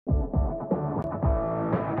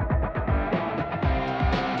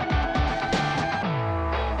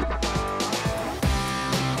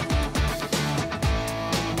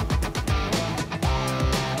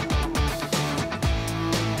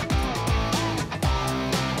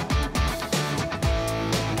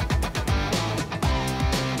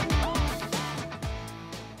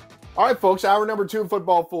All right, folks, hour number 2,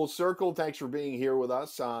 Football Full Circle. Thanks for being here with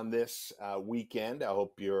us on this weekend. I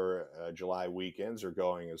hope your July weekends are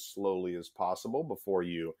going as slowly as possible before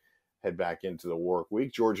you head back into the work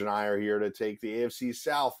week. George and I are here to take the AFC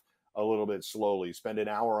South a little bit slowly, spend an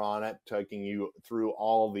hour on it, taking you through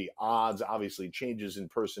all the odds, obviously changes in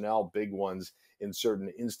personnel, big ones in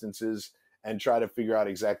certain instances, and try to figure out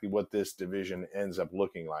exactly what this division ends up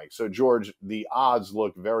looking like. So, George, the odds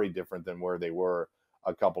look very different than where they were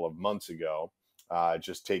a couple of months ago,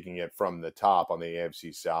 just taking it from the top on the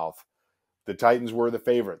AFC South. The Titans were the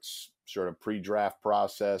favorites, sort of pre-draft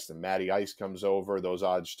process, and Matty Ice comes over. Those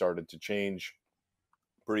odds started to change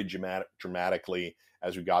pretty dramatically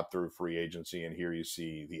as we got through free agency, and here you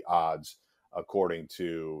see the odds according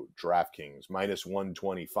to DraftKings. Minus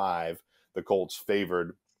 125, the Colts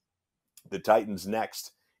favored. The Titans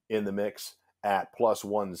next in the mix at plus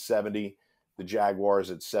 170. The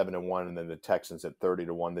Jaguars at 7-1, and then the Texans at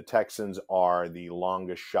 30-1. The Texans are the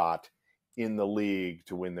longest shot in the league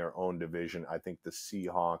to win their own division. I think the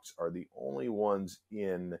Seahawks are the only ones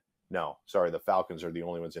the Falcons are the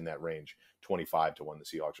only ones in that range, 25-1.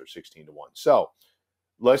 The Seahawks are 16-1. So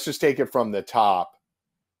let's just take it from the top.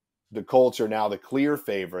 The Colts are now the clear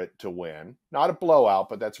favorite to win. Not a blowout,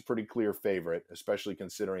 but that's a pretty clear favorite, especially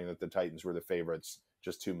considering that the Titans were the favorites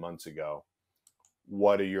just 2 months ago.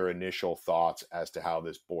 What are your initial thoughts as to how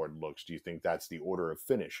this board looks? Do you think that's the order of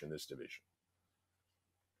finish in this division?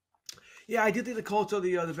 Yeah, I do think the Colts are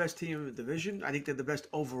the best team in the division. I think they're the best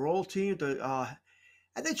overall team.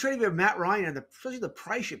 And they traded with Matt Ryan, and especially the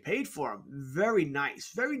price you paid for him. Very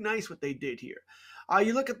nice what they did here.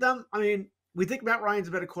 You look at them. I mean, we think Matt Ryan's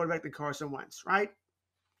a better quarterback than Carson Wentz, right?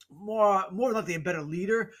 More likely a better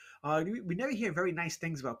leader. We never hear very nice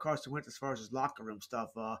things about Carson Wentz as far as his locker room stuff.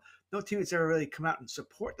 No team that's ever really come out and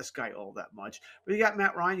support this guy all that much. But you got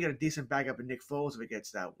Matt Ryan, you got a decent backup in Nick Foles if it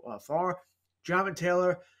gets that far. Jonathan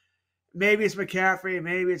Taylor, maybe it's McCaffrey,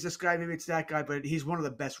 maybe it's this guy, maybe it's that guy, but he's one of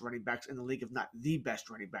the best running backs in the league, if not the best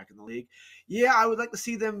running back in the league. Yeah, I would like to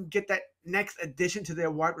see them get that next addition to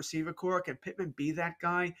their wide receiver core. Can Pittman be that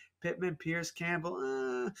guy? Pittman, Pierce,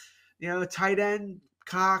 Campbell, tight end,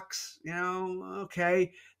 Cox,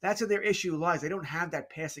 okay. That's where their issue lies. They don't have that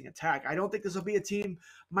passing attack. I don't think this will be a team,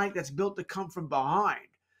 Mike, that's built to come from behind.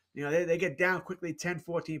 They get down quickly 10,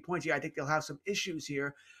 14 points. Yeah, I think they'll have some issues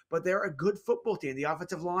here, but they're a good football team. The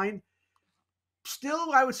offensive line,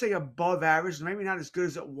 still, I would say above average. Maybe not as good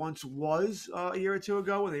as it once was a year or two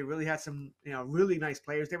ago when they really had some, really nice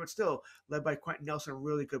players there, but still led by Quentin Nelson, a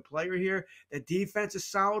really good player here. The defense is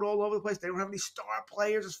solid all over the place. They don't have any star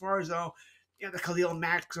players as far as, the Khalil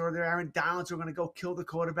Mack or the Aaron Donalds who are going to go kill the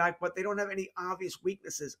quarterback, but they don't have any obvious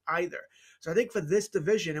weaknesses either. So I think for this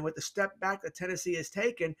division and with the step back that Tennessee has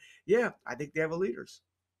taken, yeah, I think they have a leaders.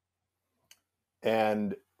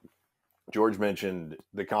 And George mentioned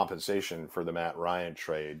the compensation for the Matt Ryan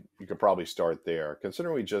trade. You could probably start there.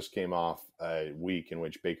 Considering we just came off a week in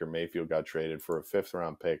which Baker Mayfield got traded for a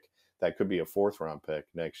 5th-round pick, that could be a 4th-round pick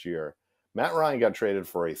next year. Matt Ryan got traded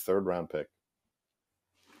for a 3rd-round pick.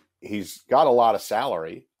 He's got a lot of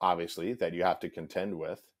salary, obviously, that you have to contend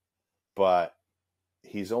with, but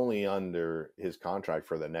he's only under his contract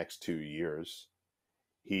for the next 2 years.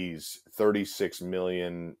 He's $36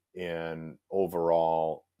 million in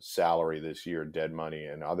overall salary this year, dead money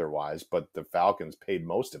and otherwise, but the Falcons paid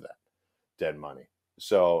most of that dead money.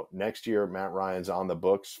 So next year, Matt Ryan's on the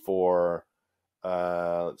books for,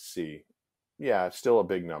 let's see. Yeah, it's still a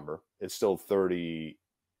big number. It's still $21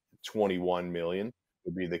 million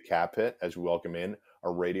would be the cap hit as we welcome in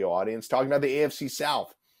our radio audience. Talking about the AFC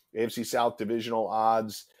South. AFC South divisional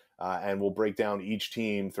odds, and we'll break down each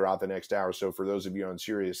team throughout the next hour. So for those of you on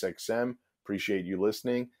Sirius XM, appreciate you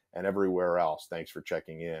listening, and everywhere else, thanks for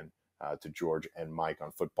checking in to George and Mike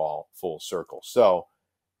on Football Full Circle. So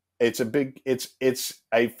it's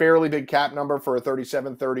a fairly big cap number for a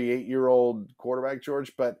 37, 38-year-old quarterback,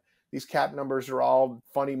 George, but these cap numbers are all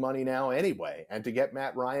funny money now anyway. And to get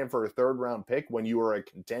Matt Ryan for a 3rd-round pick when you are a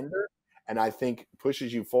contender, and I think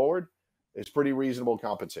pushes you forward, is pretty reasonable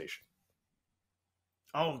compensation.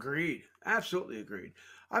 Oh, agreed. Absolutely agreed.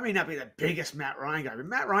 I may not be the biggest Matt Ryan guy, but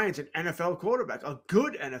Matt Ryan's an NFL quarterback, a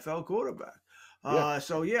good NFL quarterback. Yeah.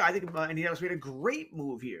 So, yeah, I think Indianapolis made a great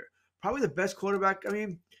move here. Probably the best quarterback. I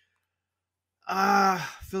mean,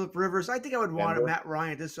 Phillip Rivers. I think I would want Matt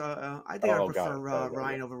Ryan. I think I prefer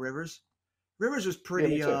Ryan over Rivers. Rivers was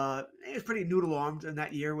pretty he was pretty noodle-armed in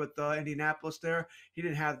that year with Indianapolis there. He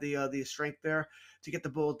didn't have the strength there to get the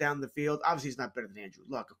ball down the field. Obviously, he's not better than Andrew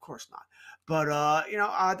Luck, of course not. But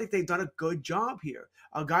I think they've done a good job here.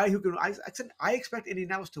 A guy who can. I expect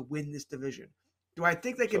Indianapolis to win this division. Do I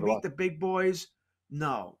think they can beat the big boys?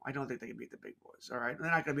 No, I don't think they can beat the big boys. All right, they're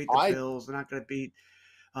not going to beat the I Bills. They're not going to beat.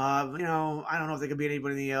 I don't know if they can beat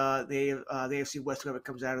anybody in the AFC West whoever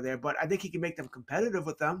comes out of there, but I think he can make them competitive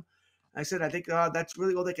with them. I said I think that's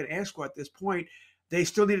really all they can ask for at this point. They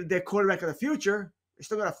still need their quarterback of the future. They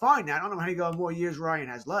still got to find that. I don't know how many more years Ryan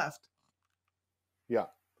has left. Yeah,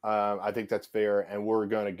 I think that's fair. And we're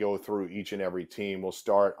going to go through each and every team. We'll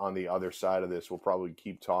start on the other side of this. We'll probably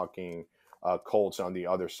keep talking Colts on the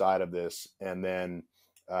other side of this, and then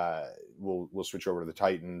we'll switch over to the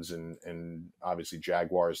Titans and obviously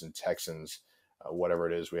Jaguars and Texans, whatever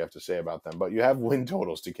it is we have to say about them. But you have win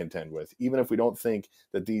totals to contend with. Even if we don't think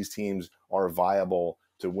that these teams are viable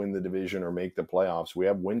to win the division or make the playoffs, we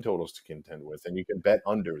have win totals to contend with, and you can bet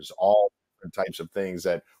unders, all different types of things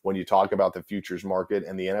that when you talk about the futures market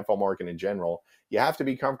and the NFL market in general, you have to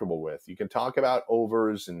be comfortable with. You can talk about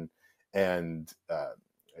overs and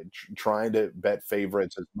trying to bet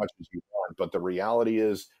favorites as much as you want, but the reality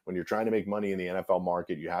is when you're trying to make money in the NFL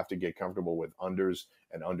market, you have to get comfortable with unders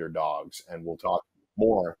and underdogs. And we'll talk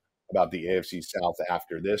more about the AFC South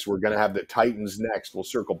after this. We're going to have the Titans next. We'll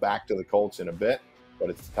circle back to the Colts in a bit, but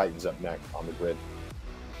it's the Titans up next on the grid.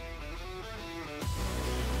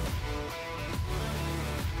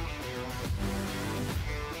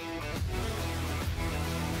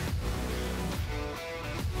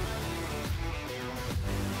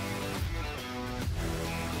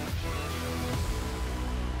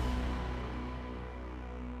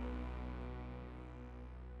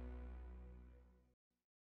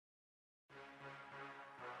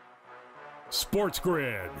 Sports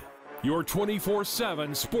Grid, your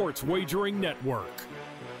 24/7 sports wagering network.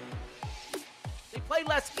 They play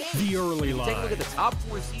less games. The early line. Take a look at the top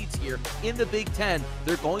 4 seeds here in the Big Ten.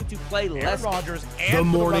 They're going to play less. Aaron Rodgers and the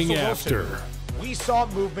morning Russell after. Wilson. We saw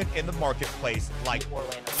movement in the marketplace like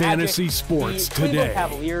Orlando Fantasy Magic. sports the today. Cleveland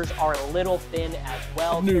Cavaliers are a little thin as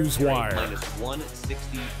well. Newswire. Minus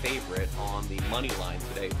 160 favorite on the money line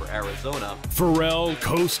today for Arizona. Pharrell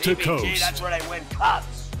coast to coast. That's where they win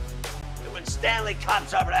cups. They win Stanley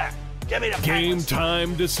Cups over there. Give me the Game Penguins. time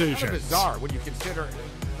kind of decisions. bizarre when you consider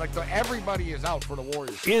everybody is out for the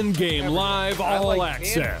Warriors. In-game live all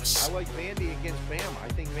access. I like Vandy against Bama. I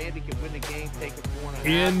think Vandy can win the game, take it 4.5.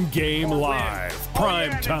 In-game live,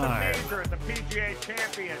 prime time. The PGA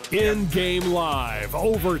champion. In-game live,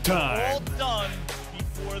 overtime. All done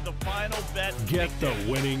before the final bet. Get the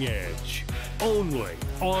winning edge. Only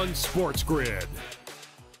on Sports Grid.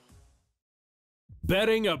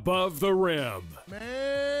 Betting above the rim. Man,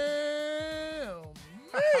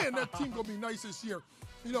 that team gonna be nice this year.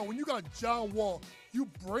 You know, when you got John Wall, you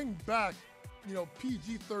bring back,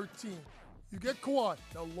 PG-13. You get Kawhi.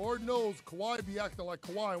 Now, Lord knows Kawhi be acting like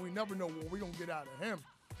Kawhi, and we never know what we're going to get out of him.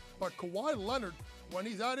 But Kawhi Leonard, when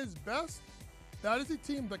he's at his best, that is a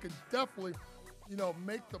team that could definitely,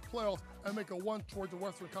 make the playoffs and make a run towards the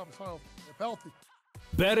Western Conference Finals if healthy.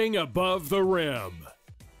 Betting above the rim.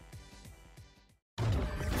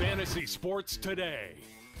 Fantasy sports today.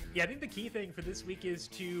 Yeah, I think the key thing for this week is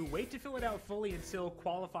to wait to fill it out fully until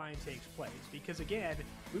qualifying takes place. Because again,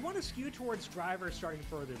 we want to skew towards drivers starting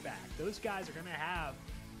further back. Those guys are going to have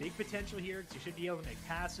big potential here because you should be able to make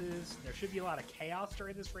passes. There should be a lot of chaos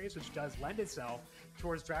during this race, which does lend itself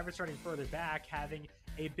towards drivers starting further back having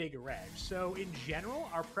a bigger edge. So in general,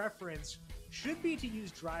 our preference should be to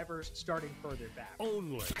use drivers starting further back.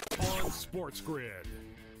 Only on Sports Grid.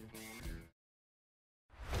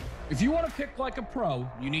 If you want to pick like a pro,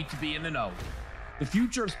 you need to be in the know. The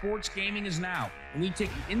future of sports gaming is now, and we take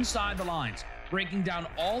you inside the lines, breaking down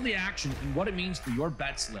all the action and what it means for your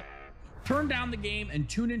bet slip. Turn down the game and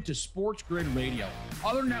tune into Sports Grid Radio.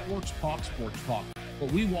 Other networks talk sports talk, but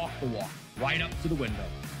we walk the walk, right up to the window.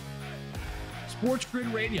 Sports Grid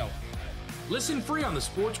Radio. Listen free on the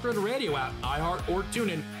Sports Grid Radio app, iHeart or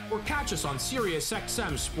TuneIn, or catch us on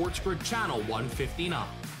SiriusXM Sports Grid Channel 159.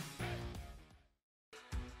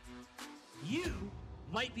 You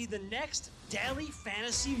might be the next daily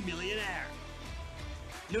fantasy millionaire.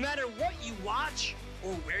 No matter what you watch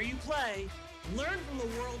or where you play, learn from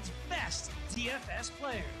the world's best DFS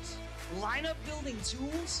players. Lineup building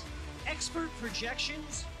tools, expert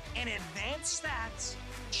projections, and advanced stats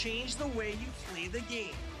change the way you play the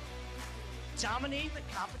game. Dominate the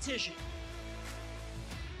competition.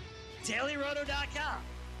 DailyRoto.com,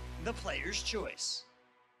 the player's choice.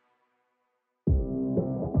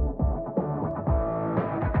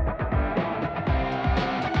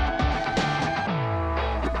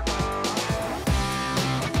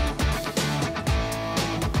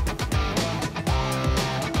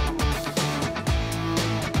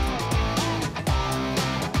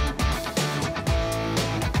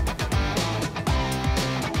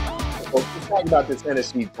 talk about the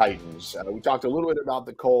Tennessee Titans. We talked a little bit about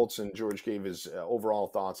the Colts, and George gave his overall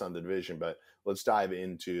thoughts on the division, but let's dive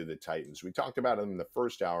into the Titans. We talked about them in the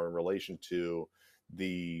first hour in relation to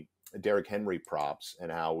the Derrick Henry props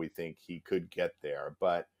and how we think he could get there.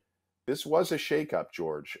 But this was a shakeup,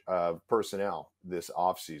 George, of personnel this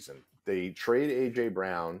offseason. They trade A.J.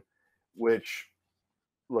 Brown, which,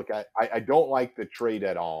 look, I don't like the trade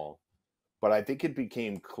at all, but I think it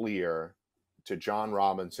became clear to John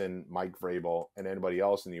Robinson, Mike Vrabel, and anybody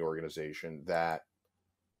else in the organization that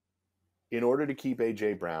in order to keep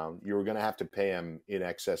A.J. Brown, you were going to have to pay him in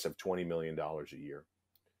excess of $20 million a year.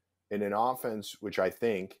 In an offense which I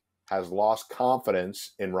think has lost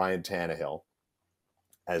confidence in Ryan Tannehill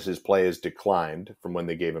as his play has declined from when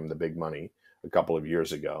they gave him the big money a couple of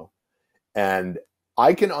years ago. And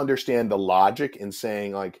I can understand the logic in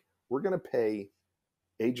saying, like, we're going to pay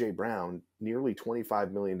A.J. Brown nearly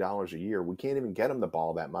 $25 million a year. We can't even get him the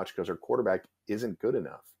ball that much because our quarterback isn't good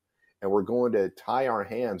enough. And we're going to tie our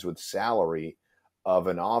hands with salary of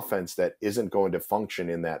an offense that isn't going to function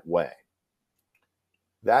in that way.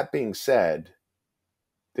 That being said,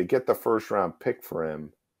 they get the first round pick for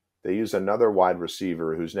him. They use another wide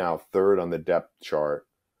receiver who's now third on the depth chart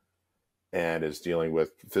and is dealing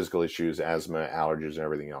with physical issues, asthma, allergies, and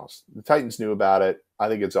everything else. The Titans knew about it. I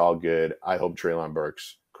think it's all good. I hope Treylon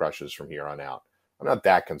Burks crushes from here on out. I'm not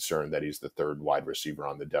that concerned that he's the third wide receiver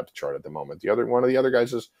on the depth chart at the moment. One of the other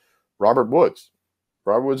guys is Robert Woods.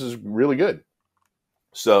 Robert Woods is really good.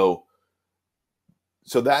 So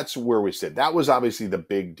that's where we sit. That was obviously the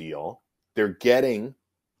big deal. They're getting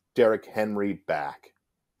Derrick Henry back.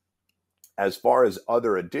 As far as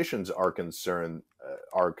other additions are concerned,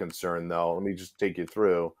 though, let me just take you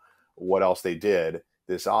through what else they did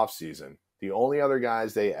this offseason. The only other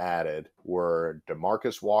guys they added were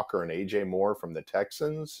DeMarcus Walker and A.J. Moore from the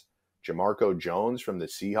Texans, Jamarco Jones from the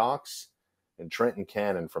Seahawks, and Trenton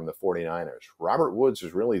Cannon from the 49ers. Robert Woods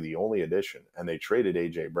is really the only addition, and they traded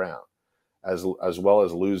A.J. Brown, as well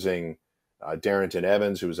as losing Darrington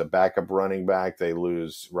Evans, who was a backup running back. They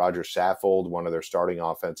lose Roger Saffold, one of their starting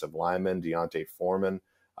offensive linemen, Deontay Foreman,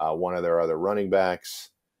 one of their other running backs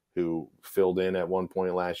who filled in at one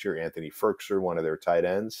point last year, Anthony Ferkser, one of their tight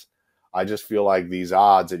ends. I just feel like these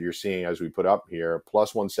odds that you're seeing as we put up here,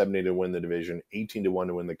 plus 170 to win the division, 18 to 1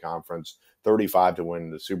 to win the conference, 35 to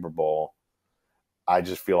win the Super Bowl. I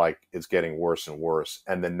just feel like it's getting worse and worse.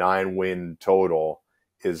 And the 9-win total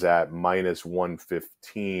is at minus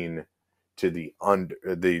 115 to the under.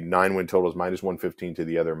 The 9-win total is minus 115 to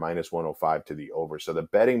the other, minus 105 to the over. So the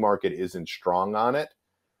betting market isn't strong on it.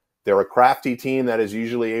 They're a crafty team that is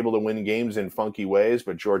usually able to win games in funky ways,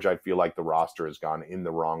 but George, I feel like the roster has gone in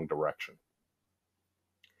the wrong direction.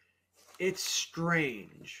 It's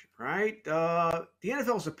strange, right? The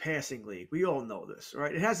NFL is a passing league. We all know this,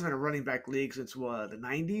 right? It hasn't been a running back league since the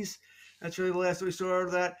 90s. That's really the last time we saw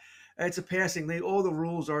of that. It's a passing league. All the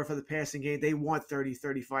rules are for the passing game. They want 30,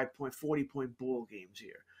 35-point, 40-point ball games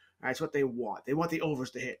here. That's what they want. They want the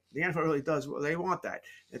overs to hit. The NFL really does. They want that.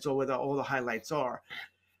 It's all where all the highlights are.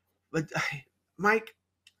 But, Mike,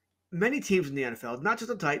 many teams in the NFL, not just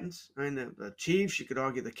the Titans, I mean, the Chiefs, you could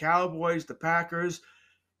argue the Cowboys, the Packers,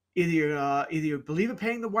 either you believe in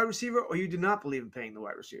paying the wide receiver or you do not believe in paying the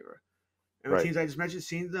wide receiver. And the teams I just mentioned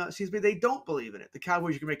seems to be they don't believe in it. The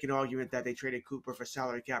Cowboys, you can make an argument that they traded Cooper for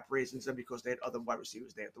salary cap reasons and because they had other wide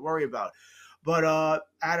receivers they have to worry about. But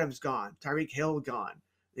Adams gone, Tyreek Hill gone,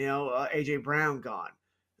 A.J. Brown gone,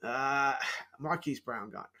 Marquise Brown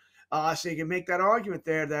gone. So you can make that argument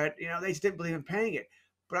there that, they just didn't believe in paying it.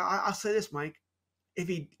 But I'll say this, Mike.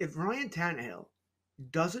 If Ryan Tannehill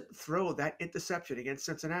doesn't throw that interception against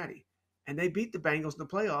Cincinnati and they beat the Bengals in the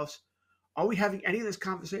playoffs, are we having any of this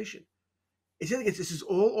conversation? It seems like this is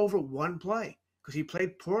all over one play because he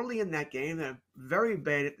played poorly in that game, a very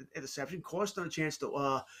bad interception, cost him a chance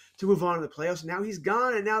to move on to the playoffs. Now he's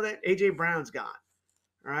gone, and now that A.J. Brown's gone.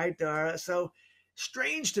 All right? So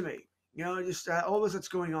strange to me. Just all this that's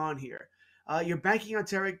going on here. You're banking on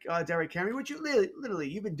Derrick Henry, which you literally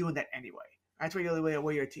you've been doing that anyway. That's where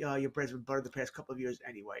your bread's been buttered the past couple of years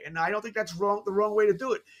anyway. And I don't think that's wrong. The wrong way to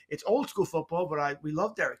do it. It's old school football, but we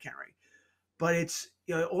love Derrick Henry. But it's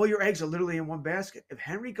all your eggs are literally in one basket. If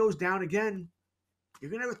Henry goes down again,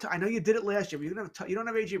 you're gonna have I know you did it last year, but you're gonna have you don't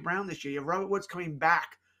have A.J. Brown this year. You have Robert Woods coming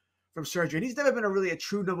back from surgery, and he's never been a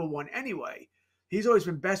true number one anyway. He's always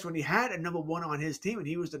been best when he had a number one on his team, and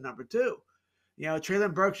he was the number two.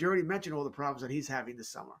 Treylon Burks, you already mentioned all the problems that he's having this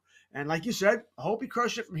summer. And like you said, I hope he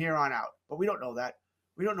crushes it from here on out. But we don't know that.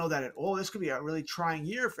 We don't know that at all. This could be a really trying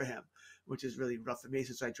year for him, which is really rough for me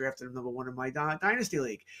since I drafted him number one in my Dynasty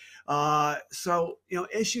League. So,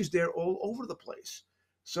 issues there all over the place.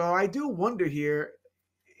 So I do wonder here,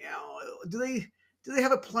 do they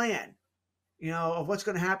have a plan, of what's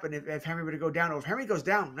going to happen if Henry were to go down? Or if Henry goes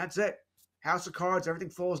down, that's it. House of cards, everything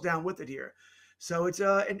falls down with it here. So it's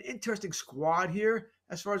an interesting squad here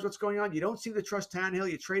as far as what's going on. You don't seem to trust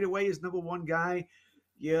Tannehill. You trade away his number one guy.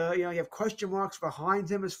 You have question marks behind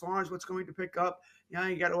him as far as what's going to pick up.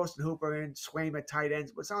 You got Austin Hooper and Swaim at tight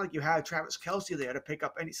ends, but it's not like you have Travis Kelce there to pick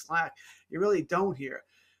up any slack. You really don't here.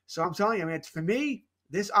 So I'm telling you, for me,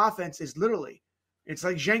 this offense is literally, it's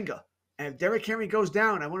like Jenga. And if Derrick Henry goes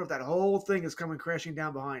down, I wonder if that whole thing is coming crashing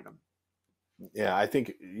down behind him. Yeah, I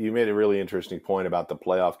think you made a really interesting point about the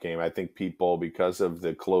playoff game. I think people, because of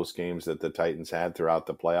the close games that the Titans had throughout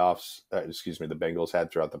the playoffs, the Bengals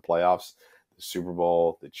had throughout the playoffs, the Super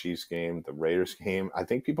Bowl, the Chiefs game, the Raiders game, I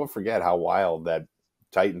think people forget how wild that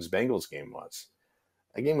Titans-Bengals game was.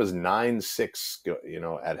 That game was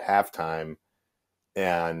 9-6, at halftime,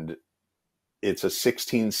 and it's a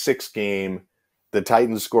 16-6 game. The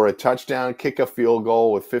Titans score a touchdown, kick a field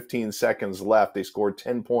goal with 15 seconds left. They scored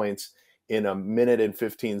 10 points in a minute and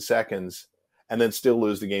 15 seconds, and then still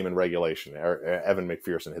lose the game in regulation. Evan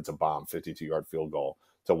McPherson hits a bomb, 52-yard field goal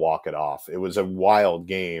to walk it off. It was a wild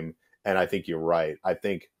game, and I think you're right. I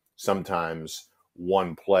think sometimes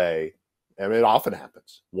one play, it often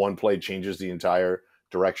happens, one play changes the entire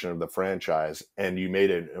direction of the franchise. And you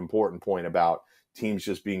made an important point about teams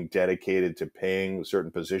just being dedicated to paying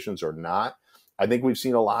certain positions or not. I think we've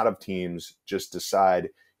seen a lot of teams just decide,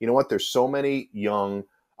 you know what, there's so many young,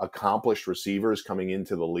 accomplished receivers coming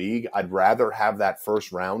into the league. I'd rather have that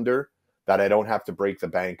first rounder that I don't have to break the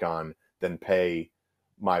bank on than pay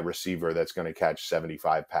my receiver that's going to catch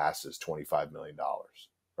 75 passes, $25 million,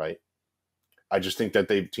 right? I just think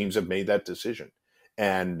that teams have made that decision.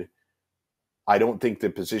 And I don't think the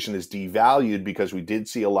position is devalued because we did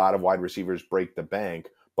see a lot of wide receivers break the bank,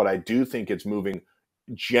 but I do think it's moving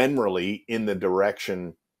generally in the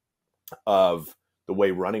direction of the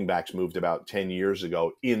way running backs moved about 10 years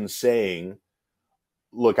ago, in saying,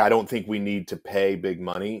 look, I don't think we need to pay big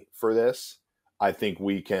money for this. I think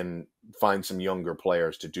we can find some younger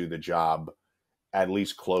players to do the job at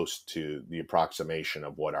least close to the approximation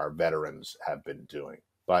of what our veterans have been doing.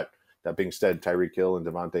 But that being said, Tyreek Hill and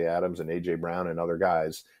Devontae Adams and A.J. Brown and other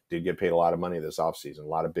guys did get paid a lot of money this offseason. A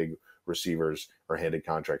lot of big receivers are handed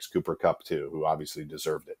contracts. Cooper Kupp, too, who obviously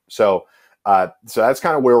deserved it. So that's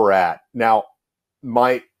kind of where we're at. Now,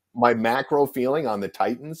 my macro feeling on the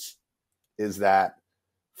Titans is that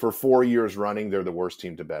for 4 years running, they're the worst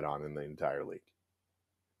team to bet on in the entire league.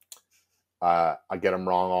 I get them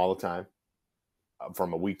wrong all the time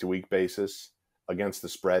from a week-to-week basis. Against the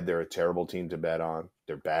spread, they're a terrible team to bet on.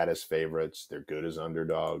 They're bad as favorites. They're good as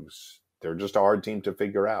underdogs. They're just a hard team to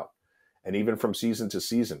figure out. And even from season to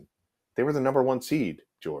season, they were the number one seed,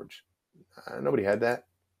 George. Nobody had that.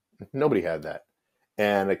 Nobody had that.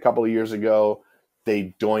 And a couple of years ago,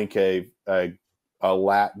 they doink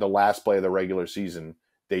the last play of the regular season,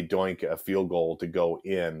 they doink a field goal to go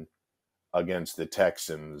in against the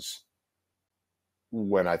Texans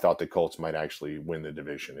when I thought the Colts might actually win the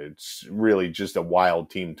division. It's really just a wild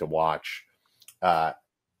team to watch. And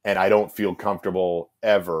I don't feel comfortable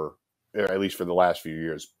ever, at least for the last few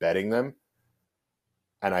years, betting them.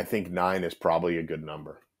 And I think 9 is probably a good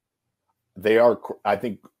number. I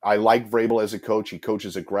think I like Vrabel as a coach. He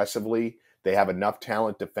coaches aggressively. They have enough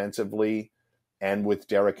talent defensively and with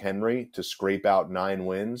Derrick Henry to scrape out 9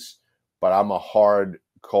 wins. But I'm a hard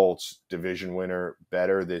Colts division winner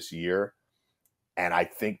better this year. And I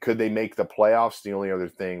think, could they make the playoffs? The only other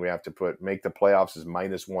thing we have to make the playoffs is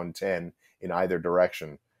minus 110 in either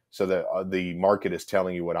direction. So the market is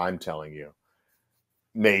telling you what I'm telling you.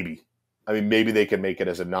 Maybe. Maybe they can make it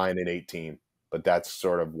as a 9-8 team, but that's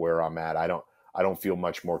sort of where I'm at. I don't feel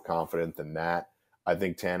much more confident than that. I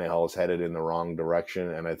think Tannehill is headed in the wrong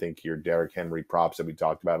direction, and I think your Derrick Henry props that we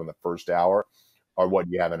talked about in the first hour are what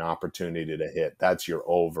you have an opportunity to hit. That's your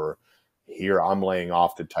over. Here, I'm laying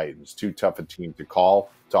off the Titans. Too tough a team to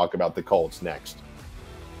call. Talk about the Colts next.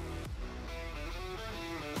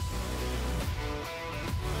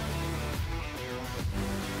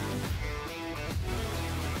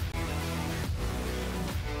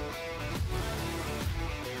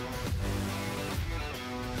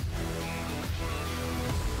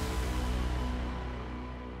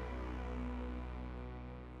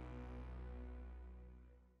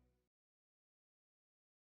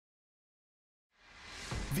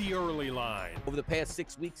 The early line. Over the past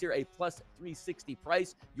 6 weeks here, a plus 360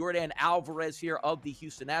 price. Yordan Alvarez here of the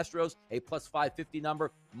Houston Astros, a plus 550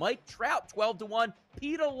 number. Mike Trout, 12-1.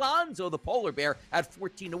 Pete Alonso, the polar bear, at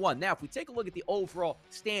 14-1. Now, if we take a look at the overall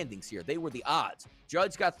standings here, they were the odds.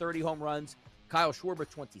 Judge got 30 home runs. Kyle Schwarber,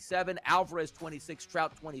 27. Alvarez, 26.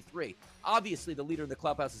 Trout, 23. Obviously, the leader in the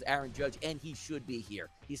clubhouse is Aaron Judge, and he should be here.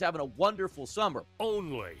 He's having a wonderful summer.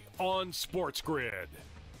 Only on Sports Grid.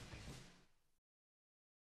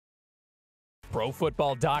 Pro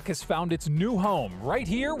Football Doc has found its new home right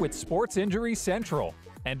here with Sports Injury Central.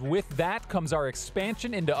 And with that comes our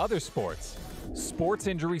expansion into other sports. Sports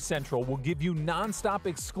Injury Central will give you nonstop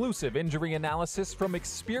exclusive injury analysis from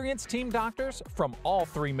experienced team doctors from all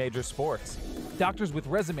 3 major sports. Doctors with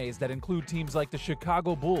resumes that include teams like the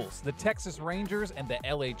Chicago Bulls, the Texas Rangers, and the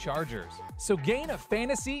LA Chargers. So gain a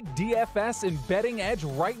fantasy, DFS, and betting edge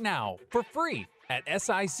right now for free at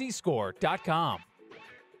sicscore.com.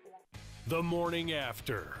 The morning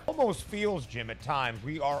after. Almost feels, Jim, at times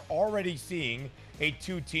we are already seeing a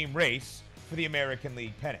 2-team race for the American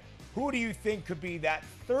League pennant. Who do you think could be that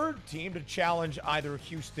 3rd team to challenge either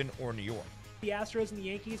Houston or New York? The Astros and the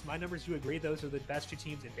Yankees, my numbers do agree those are the best 2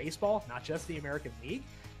 teams in baseball, not just the American League.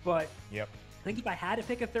 But I think if I had to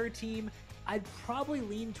pick a 3rd team, I'd probably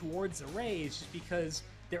lean towards the Rays just because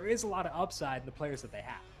there is a lot of upside in the players that they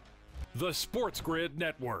have. The Sports Grid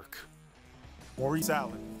Network. Maurice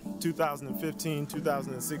Allen,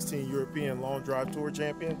 2015-2016 European Long Drive Tour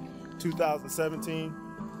champion, 2017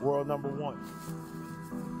 world number 1.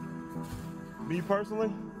 Me personally,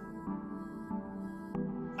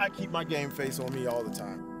 I keep my game face on me all the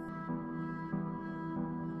time.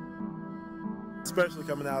 Especially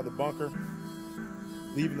coming out of the bunker,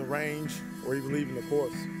 leaving the range, or even leaving the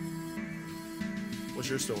course. What's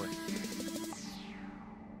your story?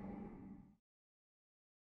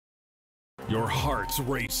 Your heart's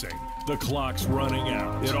racing. The clock's running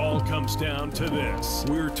out. It all comes down to this.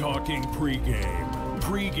 We're talking pregame.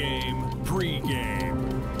 Pregame, pregame.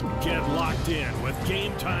 Get locked in with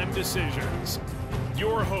Game Time Decisions.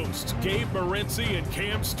 Your hosts, Gabe Morency and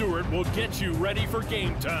Cam Stewart, will get you ready for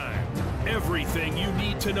game time. Everything you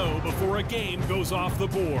need to know before a game goes off the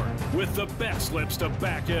board, with the bet slips to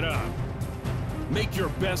back it up. Make your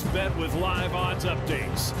best bet with live odds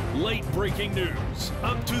updates, late breaking news,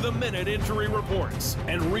 up-to-the-minute injury reports,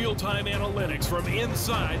 and real-time analytics from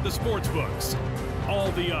inside the sportsbooks.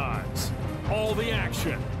 All the odds, all the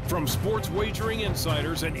action, from sports wagering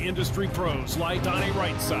insiders and industry pros like Donnie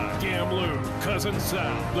Rightside, Cam Lou, Cousin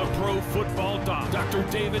Sal, the Pro Football Doc, Dr.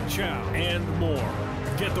 David Chow, and more.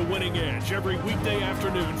 Get the winning edge every weekday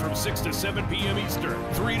afternoon from 6 to 7 p.m. Eastern,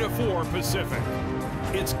 3 to 4 Pacific.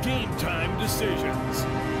 It's Game Time Decisions.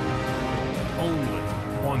 Only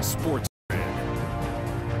on Sports Grid.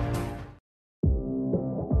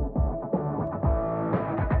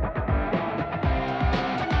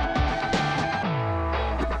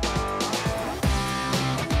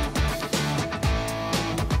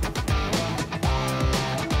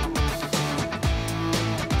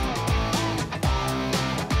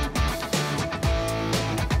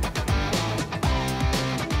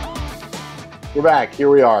 We're back. Here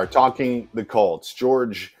we are talking the Colts.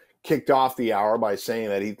 George kicked off the hour by saying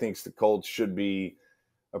that he thinks the Colts should be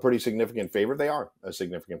a pretty significant favorite. They are a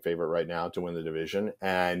significant favorite right now to win the division,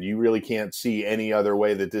 and you really can't see any other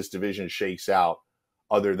way that this division shakes out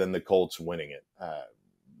other than the Colts winning it.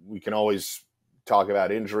 We can always talk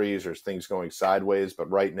about injuries or things going sideways, but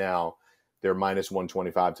right now they're minus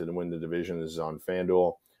 125 to win the division. This is on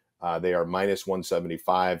FanDuel. They are minus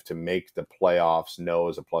 175 to make the playoffs. No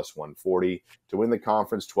is a plus 140. To win the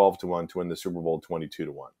conference, 12-1. To win the Super Bowl,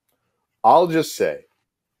 22-1. I'll just say,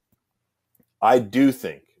 I do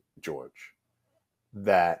think, George,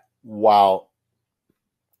 that while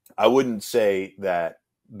I wouldn't say that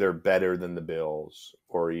they're better than the Bills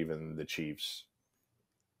or even the Chiefs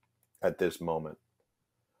at this moment,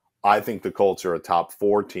 I think the Colts are a top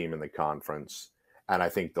 4 team in the conference, and I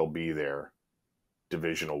think they'll be there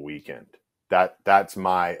divisional weekend. That's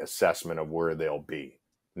my assessment of where they'll be.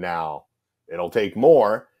 Now, it'll take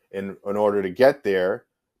more in order to get there,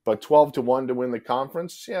 but 12-1 to win the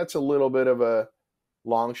conference, yeah, it's a little bit of a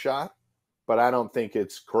long shot, but I don't think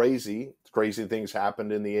it's crazy. Crazy things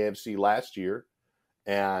happened in the AFC last year,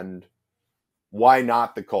 and why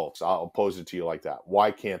not the Colts? I'll pose it to you like that.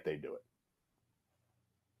 Why can't they do it?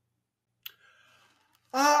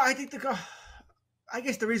 I think I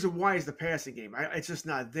guess the reason why is the passing game. It's just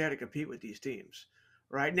not there to compete with these teams.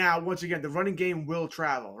 Right now, once again, the running game will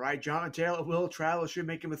travel, right? Jonathan Taylor will travel, should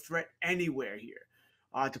make him a threat anywhere here.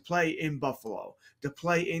 To play in Buffalo, to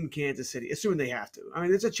play in Kansas City, assuming they have to. I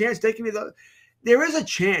mean, there is a chance that they can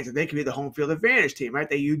be the home field advantage team, right?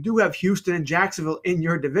 That you do have Houston and Jacksonville in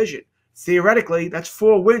your division. Theoretically, that's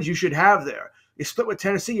 4 wins you should have there. You split with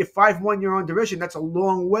Tennessee, you're 5-1 in your own division. That's a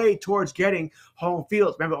long way towards getting home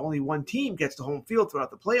field. Remember, only one team gets the home field throughout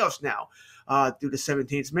the playoffs now, due to 17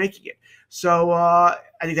 teams making it. So I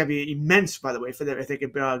think that'd be immense, by the way, for them if they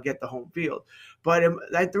could get the home field. But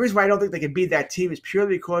the reason why I don't think they can beat that team is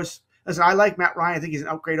purely because, listen, I like Matt Ryan. I think he's an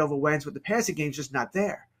upgrade over Wentz, but the passing game's just not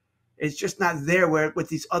there. It's just not there with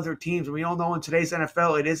these other teams. And we all know in today's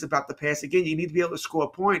NFL, it is about the pass. Again, you need to be able to score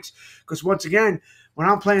points because once again, when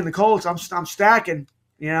I'm playing the Colts, I'm stacking.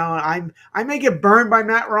 You know, I may get burned by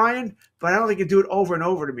Matt Ryan, but I don't think he can do it over and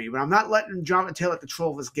over to me. But I'm not letting Jonathan Taylor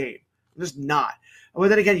control this game. I'm just not. But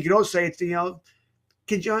then again, you could also say it's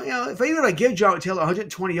if I even give Jonathan Taylor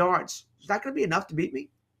 120 yards, is that going to be enough to beat me?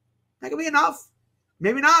 Not going to be enough.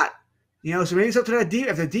 Maybe not. So maybe it's up to that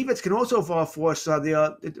defense. If the defense can also force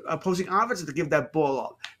the opposing offense to give that ball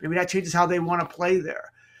up, maybe that changes how they want to play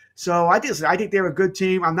there. So I think they're a good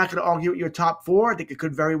team. I'm not going to argue with your top four. I think it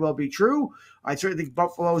could very well be true. I certainly think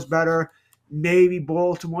Buffalo is better. Maybe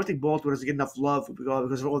Baltimore. I think Baltimore doesn't get enough love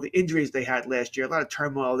because of all the injuries they had last year. A lot of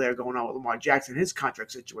turmoil there going on with Lamar Jackson and his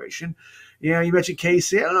contract situation. You mentioned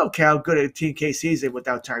KC. I don't know how good a team KC is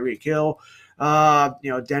without Tyreek Hill.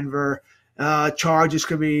 Denver. Chargers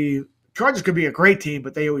could be a great team,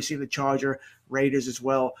 but they always seem to Charger Raiders as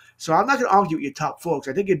well. So I'm not going to argue with your top four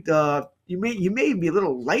because I think you may even be a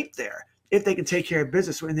little light there if they can take care of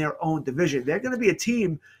business in their own division. They're going to be a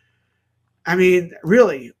team. I mean,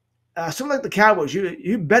 really, something like the Cowboys,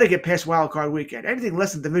 you better get past wild card weekend. Anything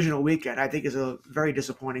less than divisional weekend, I think, is a very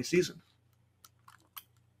disappointing season.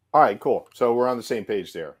 All right, cool. So we're on the same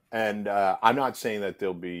page there, and I'm not saying that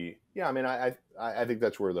they'll be. Yeah, I mean, I think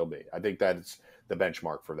that's where they'll be. I think that's the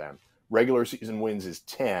benchmark for them. Regular season wins is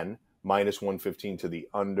 10, minus 115 to the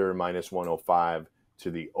under, minus 105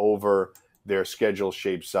 to the over. Their schedule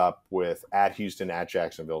shapes up with at Houston, at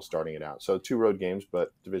Jacksonville starting it out. So 2 road games,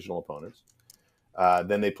 but divisional opponents.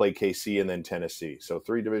 Then they play KC and then Tennessee. So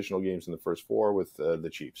 3 divisional games in the first 4 with the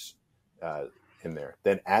Chiefs in there.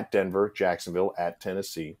 Then at Denver, Jacksonville, at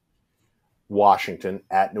Tennessee, Washington,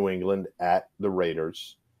 at New England, at the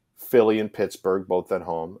Raiders, Philly and Pittsburgh, both at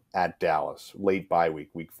home, at Dallas, late bye week,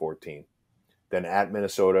 week 14. Then at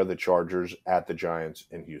Minnesota, the Chargers, at the Giants,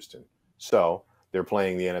 and Houston. So they're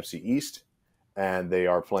playing the NFC East, and they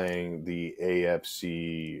are playing the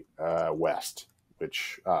AFC West,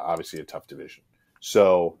 which obviously a tough division.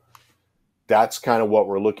 So that's kind of what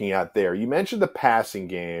we're looking at there. You mentioned the passing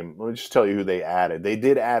game. Let me just tell you who they added. They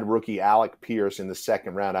did add rookie Alec Pierce in the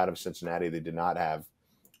second round out of Cincinnati. They did not have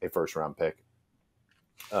a first-round pick.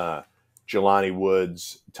 Jelani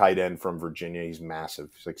Woods, tight end from Virginia. He's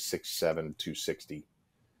massive. He's like 6'7", 260.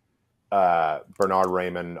 Bernard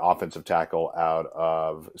Raymond, offensive tackle out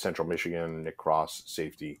of Central Michigan. Nick Cross,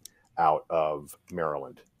 safety out of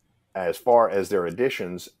Maryland. As far as their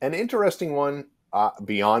additions, an interesting one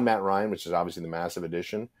beyond Matt Ryan, which is obviously the massive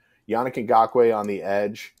addition, Yannick Ngakoue on the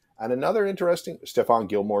edge. And another interesting, Stephon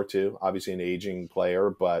Gilmore too, obviously an aging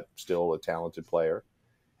player, but still a talented player,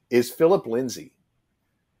 is Philip Lindsay.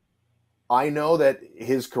 I know that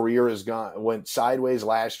his career went sideways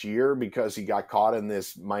last year because he got caught in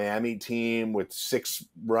this Miami team with 6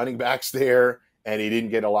 running backs there, and he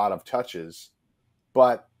didn't get a lot of touches.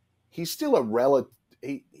 But he's still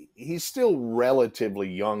he's still relatively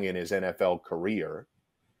young in his NFL career,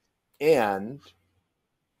 and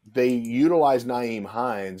they utilize Nyheim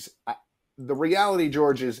Hines. The reality,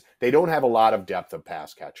 George, is they don't have a lot of depth of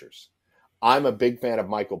pass catchers. I'm a big fan of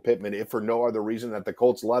Michael Pittman, if for no other reason that the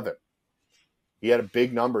Colts love him. He had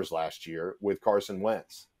big numbers last year with Carson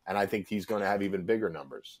Wentz, and I think he's going to have even bigger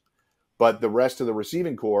numbers. But the rest of the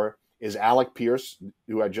receiving core is Alec Pierce,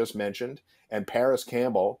 who I just mentioned, and Paris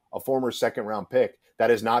Campbell, a former second-round pick that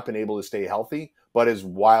has not been able to stay healthy, but is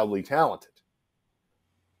wildly talented,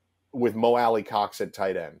 with Mo Alley Cox at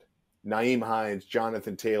tight end. Nyheim Hines,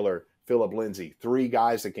 Jonathan Taylor, Philip Lindsay, 3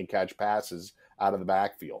 guys that can catch passes out of the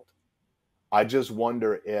backfield. I just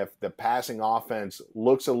wonder if the passing offense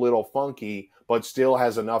looks a little funky, but still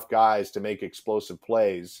has enough guys to make explosive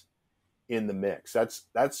plays in the mix.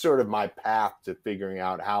 That's sort of my path to figuring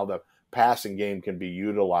out how the passing game can be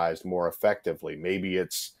utilized more effectively. Maybe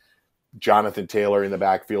it's Jonathan Taylor in the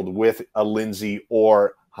backfield with a Lindsay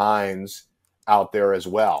or Hines out there as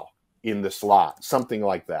well in the slot, something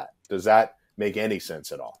like that. Does that make any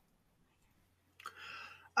sense at all?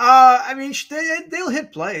 I mean, they'll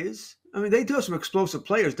hit plays. I mean, they do have some explosive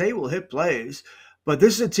players. They will hit plays. But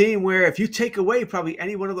this is a team where if you take away probably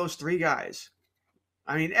any one of those 3 guys,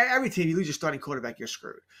 I mean, every team, you lose your starting quarterback, you're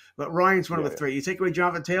screwed. But Ryan's one of the 3. You take away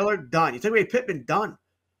Jonathan Taylor, done. You take away Pittman, done.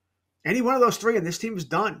 Any one of those 3, and this team is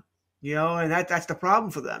done. And that's the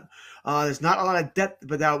problem for them. There's not a lot of depth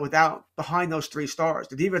without behind those 3 stars.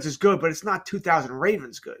 The defense is good, but it's not 2000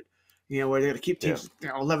 Ravens good. Where they're going to keep teams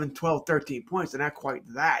 11, 12, 13 points. They're not quite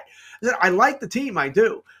that. I like the team, I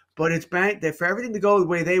do. But it's bad that for everything to go the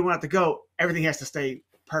way they want it to go, everything has to stay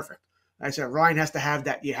perfect. Like I said, Ryan has to have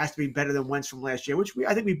that. He has to be better than Wentz from last year, which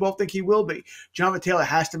I think we both think he will be. Jonathan Taylor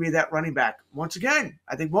has to be that running back. Once again,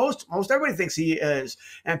 I think most everybody thinks he is.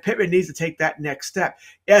 And Pittman needs to take that next step.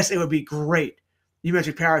 Yes, it would be great. You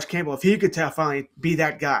mentioned Paris Campbell. If he could finally be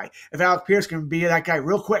that guy. If Alec Pierce can be that guy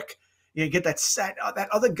real quick. Get that that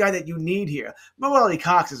other guy that you need here. Mo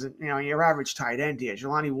Cox isn't, your average tight end here.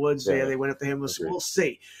 Jelani Woods there, they went up to him. We'll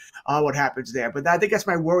see what happens there. But I think that's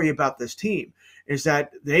my worry about this team is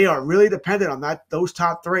that they are really dependent on those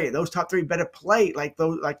top 3. Those top 3 better play like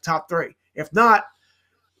top 3. If not,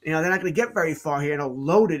 they're not going to get very far here in a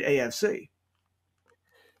loaded AFC.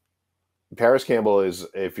 Paris Campbell is,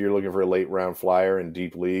 if you're looking for a late round flyer in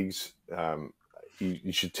deep leagues,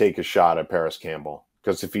 you should take a shot at Paris Campbell.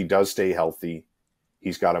 Because if he does stay healthy,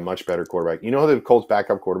 he's got a much better quarterback. You know who the Colts'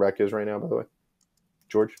 backup quarterback is right now, by the way?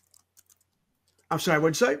 George? I'm sorry,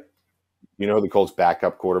 what'd you say? You know who the Colts'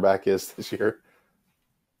 backup quarterback is this year?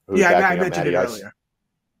 I mentioned it earlier.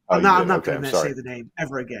 I'm not going to say the name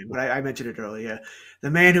ever again, but I mentioned it earlier. The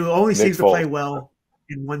man who only seems to play well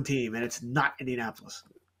in one team, and it's not Indianapolis.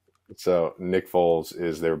 So Nick Foles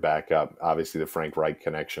is their backup. Obviously, the Frank Reich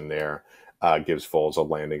connection there gives Foles a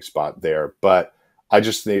landing spot there. But I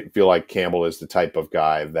just feel like Campbell is the type of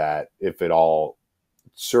guy that if it all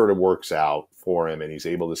sort of works out for him and he's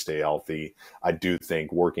able to stay healthy, I do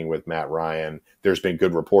think working with Matt Ryan, there's been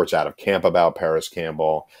good reports out of camp about Paris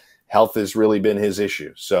Campbell. Health has really been his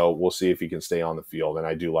issue. So we'll see if he can stay on the field. And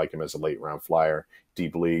I do like him as a late round flyer,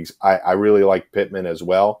 deep leagues. I really like Pittman as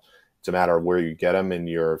well. It's a matter of where you get him in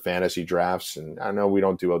your fantasy drafts. And I know we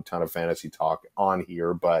don't do a ton of fantasy talk on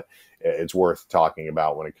here, but it's worth talking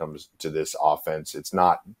about when it comes to this offense. It's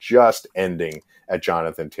not just ending at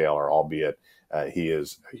Jonathan Taylor, albeit he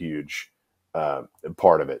is a huge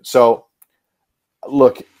part of it. So,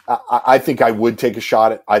 look, I think I would take a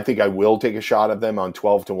shot I think I will take a shot at them on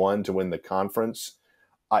 12-1 to win the conference.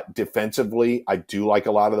 Defensively, I do like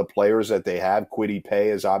a lot of the players that they have. Kwity Paye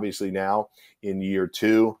is obviously now in year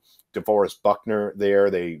 2. DeForest Buckner there.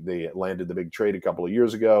 They landed the big trade a couple of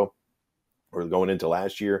years ago, or going into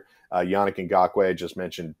last year. Yannick Ngakoue, I just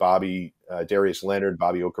mentioned Darius Leonard,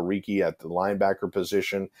 Bobby Okereke at the linebacker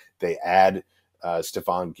position. They add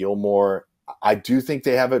Stephon Gilmore. I do think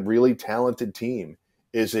they have a really talented team.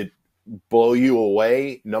 Is it blow you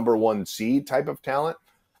away, number 1 seed type of talent?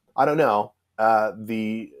 I don't know.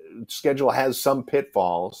 The schedule has some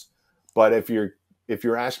pitfalls, but if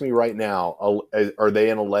you're asking me right now, are they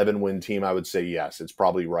an 11-win team? I would say yes. It's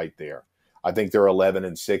probably right there. I think they're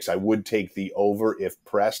 11-6. I would take the over if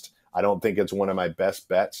pressed. I don't think it's one of my best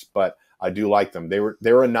bets, but I do like them. They were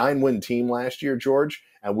a 9-win team last year, George,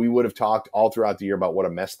 and we would have talked all throughout the year about what a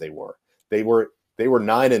mess they were. They were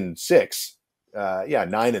 9-6.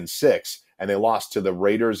 9-6, and they lost to the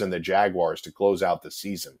Raiders and the Jaguars to close out the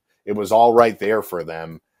season. It was all right there for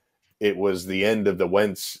them. It was the end of the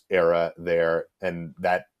Wentz era there, and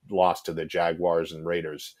that loss to the Jaguars and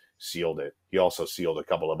Raiders sealed it. He also sealed a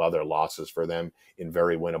couple of other losses for them in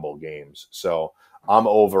very winnable games. So I'm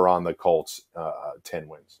over on the Colts 10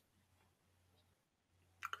 wins.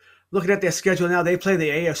 Looking at their schedule now, they play the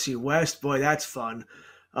AFC West. Boy, that's fun.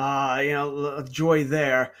 Joy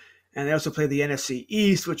there. And they also play the NFC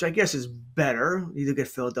East, which I guess is better. You do get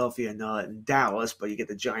Philadelphia and Dallas, but you get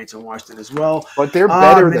the Giants and Washington as well. But they're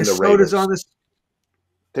better than the Raiders.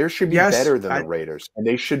 They should be better than the Raiders. And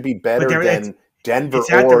they should be better than Denver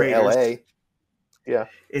or LA. Yeah.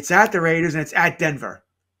 It's at the Raiders and it's at Denver.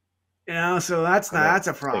 So that's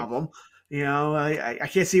a problem. I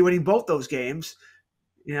can't see winning both those games.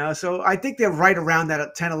 So I think they're right around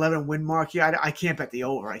that 10-11 win mark here. I can't bet the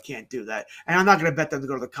over. I can't do that, and I'm not going to bet them to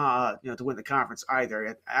go to the to win the conference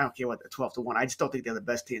either. I don't care what the 12-1. I just don't think they're the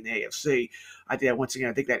best team in the AFC. I think that once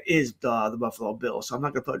again, I think that is the Buffalo Bills. So I'm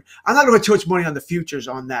not going to put too much money on the futures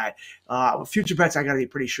on that. Future bets, I got to be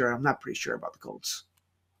pretty sure. I'm not pretty sure about the Colts.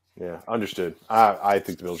 Yeah, understood. I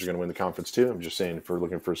think the Bills are going to win the conference too. I'm just saying, if we're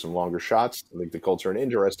looking for some longer shots, I think the Colts are an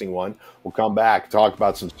interesting one. We'll come back, talk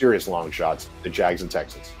about some serious long shots, the Jags and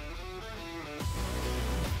Texans.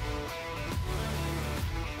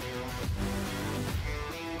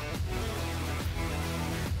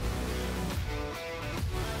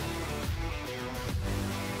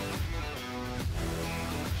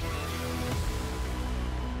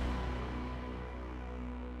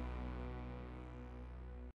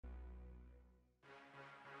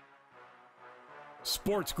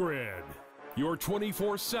 Sports Grid. your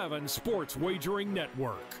 24/7 sports wagering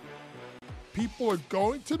network. People are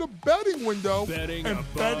going to the betting window Betting and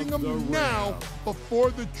above betting the them now rim.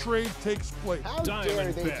 before the trade takes place. How dare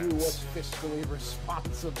Diamond they do bets. what's fiscally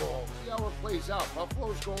responsible? See how it plays out.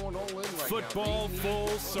 Buffalo's going all in right Football now. They need full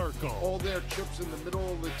to put circle. all their chips in the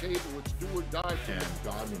middle of the table. It's do or die for And them.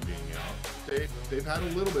 Godwin being out, they've had a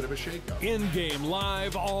little bit of a shakeup. In-game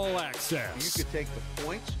live all You access. could take the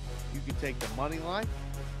points, you could take the money line,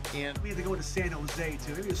 and We have to go to San Jose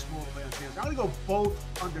too. Maybe a small play on San Jose. I'm gonna go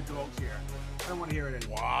both underdogs here. I don't want to hear it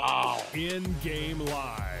anymore. Wow. In-game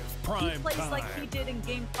live. He Prime plays time. like he did in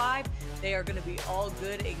Game 5. They are going to be all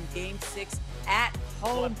good in Game 6 at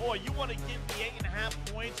home. But boy, you want to give me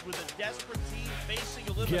 8.5 points with a desperate team facing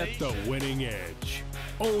Get elimination. the winning edge.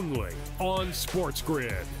 Only on Sports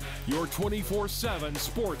Grid, your 24/7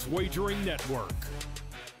 sports wagering network.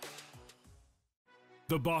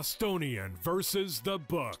 The Bostonian versus the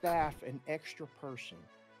Book. staff an extra person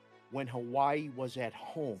when Hawaii was at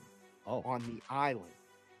home on the island.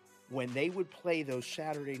 When they would play those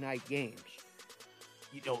Saturday night games,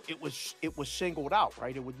 you know, it was singled out,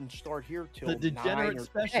 right? It wouldn't start here till The 9 degenerate or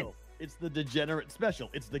special. 10. It's the degenerate special.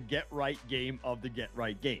 It's the get right game of the get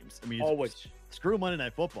right games. I mean, Always. Screw Monday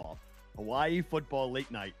Night Football. Hawaii football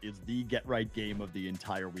late night is the get right game of the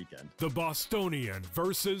entire weekend. The Bostonian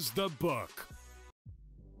versus the Book.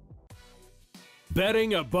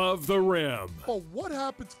 Betting above the rim. But what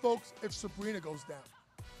happens, folks, if Sabrina goes down?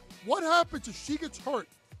 What happens if she gets hurt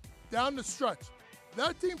down the stretch?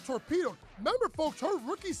 That team torpedoed. Remember, folks, her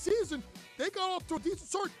rookie season, they got off to a decent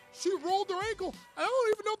start. She rolled her ankle, and I don't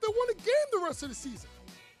even know if they won a game the rest of the season.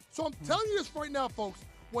 So I'm telling you this right now, folks.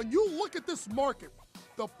 When you look at this market,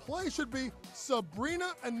 the play should be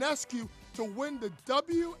Sabrina Ionescu to win the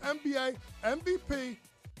WNBA MVP.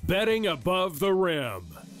 Betting above the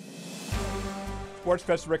rim. Sports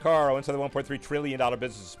Fest Rick Harrow inside the $1.3 trillion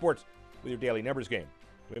business of sports with your daily numbers game.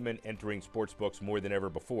 Women entering sports books more than ever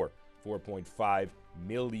before. 4.5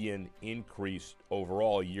 million increase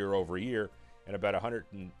overall year over year, and about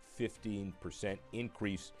 115%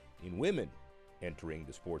 increase in women entering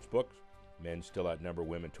the sports books. Men still outnumber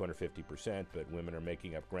women 250%, but women are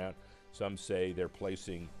making up ground. Some say they're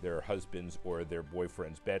placing their husbands' or their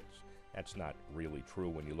boyfriends' bets. That's not really true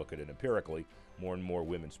when you look at it empirically. More and more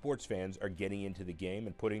women sports fans are getting into the game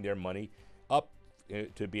and putting their money up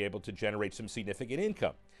to be able to generate some significant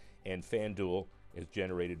income. And FanDuel has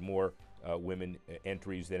generated more women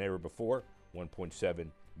entries than ever before, 1.7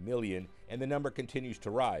 million, and the number continues to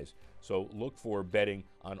rise. So look for betting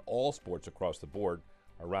on all sports across the board.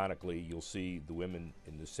 Ironically, you'll see the women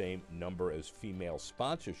in the same number as female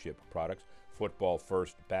sponsorship products. Football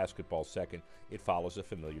first, basketball second. It follows a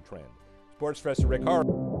familiar trend. Sports Professor Rick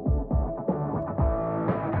Harrow.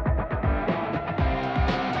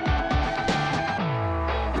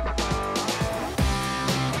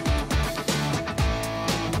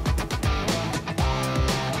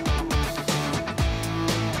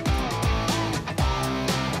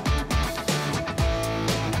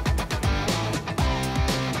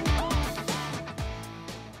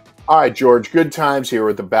 All right, George, good times here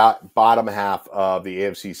with the bottom half of the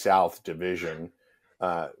AFC South division.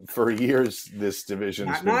 For years, this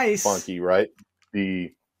division's been funky, right?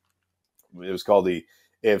 It was called the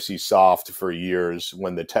AFC Soft for years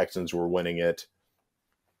when the Texans were winning it.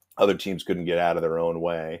 Other teams couldn't get out of their own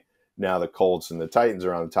way. Now the Colts and the Titans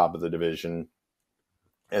are on the top of the division,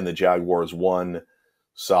 and the Jaguars' one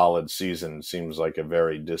solid season seems like a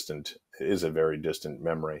very distant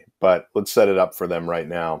memory. But let's set it up for them right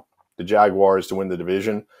now. The Jaguars to win the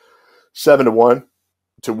division, 7-1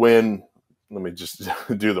 to win. Let me just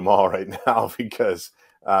do them all right now because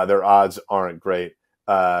their odds aren't great.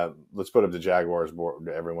 Let's put up the Jaguars board,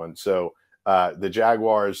 everyone. So the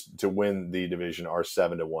Jaguars to win the division are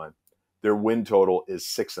 7-1. Their win total is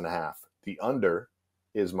 6.5. The under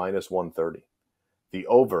is -130. The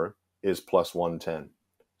over is +110.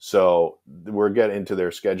 So we're getting into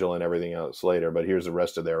their schedule and everything else later, but here's the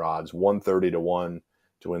rest of their odds: 130-1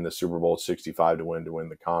 to win the Super Bowl, 65 to win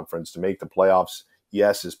the conference. To make the playoffs,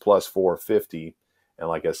 yes, is +450. And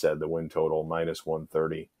like I said, the win total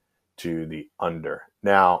 -130 to the under.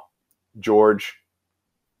 Now, George,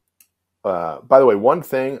 by the way, one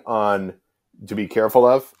thing to be careful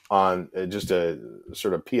of on just a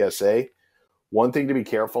sort of PSA, one thing to be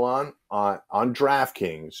careful on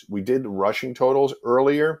DraftKings, we did rushing totals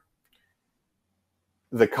earlier.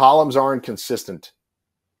 The columns aren't consistent.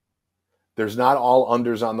 There's not all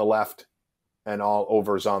unders on the left and all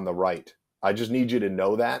overs on the right. I just need you to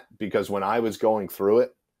know that, because when I was going through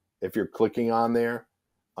it, if you're clicking on there,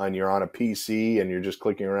 and you're on a PC and you're just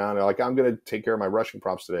clicking around, you're like, I'm going to take care of my rushing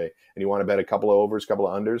props today, and you want to bet a couple of overs, couple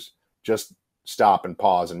of unders, just stop and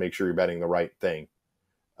pause and make sure you're betting the right thing.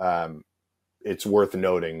 It's worth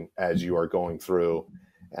noting as you are going through.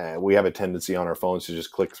 We have a tendency on our phones to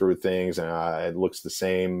just click through things, and it looks the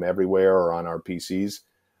same everywhere, or on our PCs.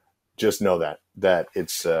 Just know that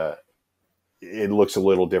it's it looks a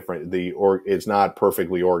little different. It's not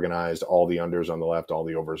perfectly organized. All the unders on the left, all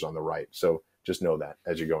the overs on the right. So just know that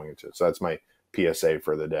as you're going into it. So that's my PSA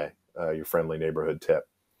for the day, your friendly neighborhood tip.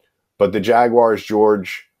 But the Jaguars,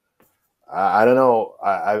 George, I don't know.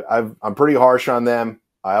 I'm pretty harsh on them.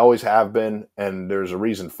 I always have been, and there's a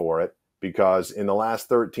reason for it, because in the last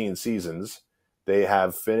 13 seasons, they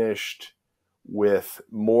have finished with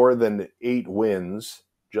more than 8 wins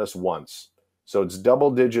just once. So it's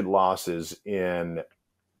double-digit losses in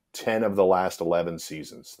 10 of the last 11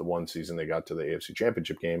 seasons. The one season they got to the AFC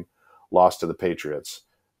Championship game, lost to the Patriots.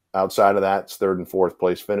 Outside of that, it's 3rd and 4th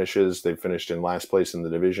place finishes. They finished in last place in the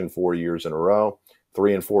division 4 years in a row.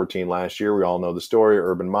 3-14 last year. We all know the story.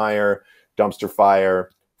 Urban Meyer, dumpster fire,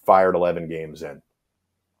 fired 11 games in.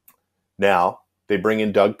 Now, they bring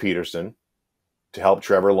in Doug Peterson to help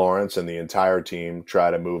Trevor Lawrence and the entire team try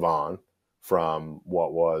to move on from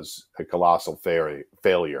what was a colossal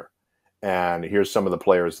failure. And here's some of the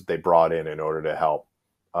players that they brought in order to help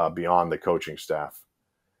beyond the coaching staff.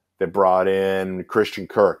 They brought in Christian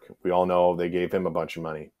Kirk. We all know they gave him a bunch of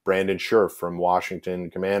money. Brandon Scherf from Washington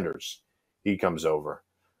Commanders. He comes over.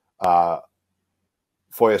 Foyesade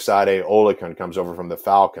Olakun comes over from the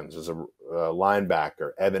Falcons as a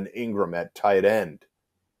linebacker. Evan Ingram at tight end.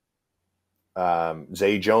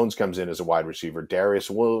 Zay Jones comes in as a wide receiver. Darius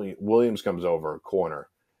Williams comes over, corner.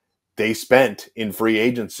 They spent in free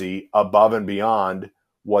agency above and beyond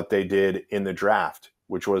what they did in the draft,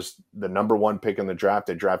 which was the number 1 pick in the draft.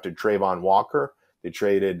 They drafted Trayvon Walker. They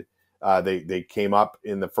traded. They came up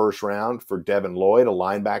in the first round for Devin Lloyd, a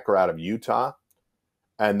linebacker out of Utah,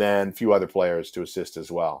 and then a few other players to assist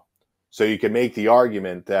as well. So you can make the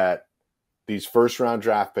argument that these first-round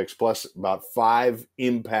draft picks plus about 5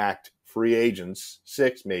 impact free agents,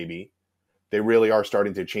 6 maybe, they really are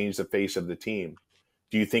starting to change the face of the team.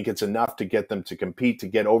 Do you think it's enough to get them to compete, to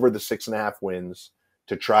get over the 6.5 wins,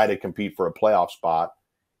 to try to compete for a playoff spot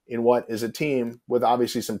in what is a team with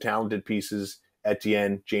obviously some talented pieces?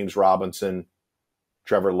 Etienne, James Robinson,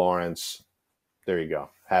 Trevor Lawrence. There you go.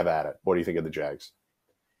 Have at it. What do you think of the Jags?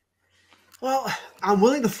 Well, I'm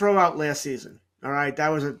willing to throw out last season. All right, that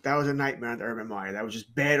was a nightmare under Urban Meyer. That was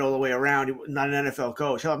just bad all the way around. He was not an NFL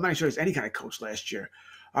coach. Hell, I'm not sure he's any kind of coach last year.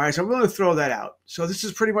 All right, so I'm willing to throw that out. So this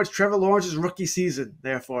is pretty much Trevor Lawrence's rookie season,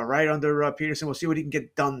 therefore, right, under Peterson. We'll see what he can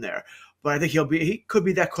get done there. But I think he could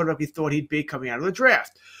be that quarterback we thought he'd be coming out of the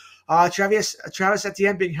draft. Travis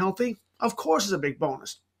Etienne being healthy, of course, is a big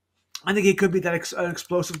bonus. I think he could be that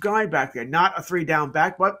explosive guy back there. Not a 3-down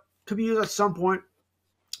back, but could be used at some point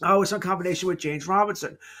with some combination with James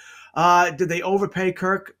Robinson. Did they overpay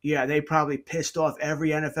Kirk? Yeah, they probably pissed off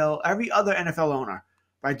every other NFL owner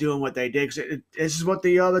by doing what they did. This is what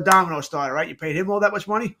the domino started, right? You paid him all that much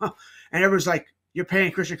money? And everyone's like, you're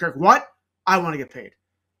paying Christian Kirk what? I want to get paid.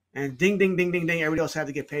 And ding, ding, ding, ding, ding. Everybody else had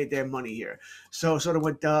to get paid their money here. So sort of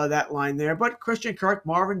went that line there. But Christian Kirk,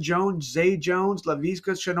 Marvin Jones, Zay Jones,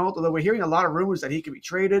 Laviska Shenault, although we're hearing a lot of rumors that he could be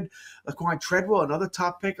traded. Laquan Treadwell, another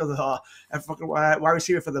top pick of the wide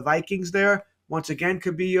receiver for the Vikings there. Once again,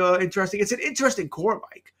 could be interesting. It's an interesting core,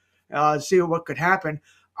 Mike. See what could happen.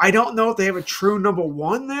 I don't know if they have a true number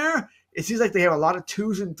 1 there. It seems like they have a lot of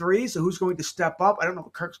 2s and 3s, so who's going to step up? I don't know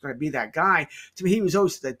if Kirk's going to be that guy. To me, he was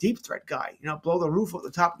always the deep threat guy. Blow the roof off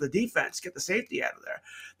the top of the defense, get the safety out of there.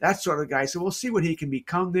 That sort of guy. So we'll see what he can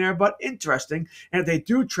become there, but interesting. And if they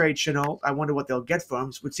do trade Shenault, I wonder what they'll get for him.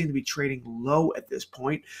 It would seem to be trading low at this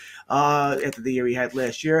point after the year he had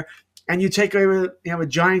last year. And you take a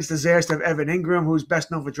Giants disaster of Evan Ingram, who's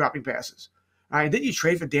best known for dropping passes. All right, didn't you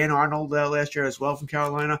trade for Dan Arnold last year as well from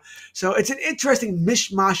Carolina? So it's an interesting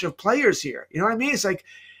mishmash of players here. You know what I mean?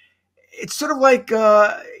 It's sort of like,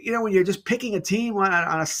 when you're just picking a team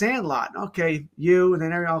on a sand lot. Okay, you, and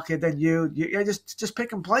then then you. You're just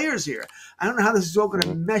picking players here. I don't know how this is all going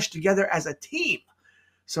to mesh together as a team.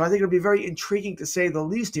 So I think it'll be very intriguing to say the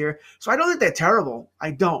least here. So I don't think they're terrible.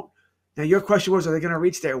 I don't. Now, your question was, are they going to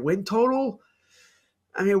reach their win total?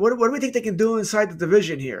 I mean, what do we think they can do inside the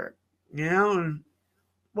division here? And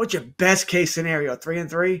what's your best case scenario?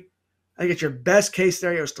 3-3? I think it's your best case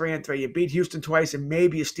scenario is 3-3. You beat Houston twice, and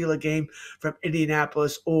maybe you steal a game from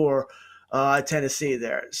Indianapolis or Tennessee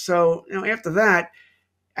there. So, after that,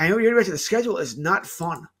 I know you're the schedule is not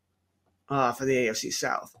fun for the AFC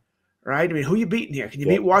South, right? I mean, who you beating here? Can you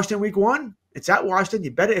beat Washington week 1? It's at Washington.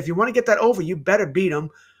 You better, if you want to get that over, you better beat them.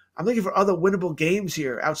 I'm looking for other winnable games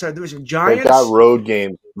here outside the division. They've got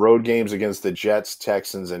Giants. road games against the Jets,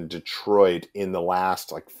 Texans, and Detroit in the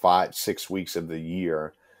last 5-6 weeks of the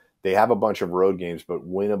year. They have a bunch of road games, but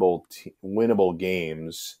winnable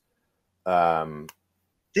games. They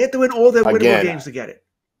have to win all their winnable games to get it.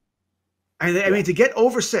 I mean, to get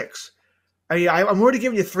over 6. I mean, I'm already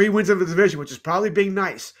giving you 3 wins in the division, which is probably being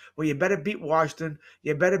nice. Well, you better beat Washington.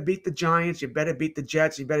 You better beat the Giants. You better beat the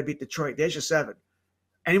Jets. You better beat Detroit. There's your 7.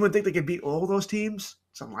 Anyone think they can beat all those teams?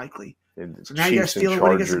 It's unlikely. So now you got to steal a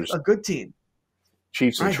win against a good team.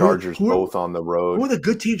 Chiefs and Chargers both on the road. Who are the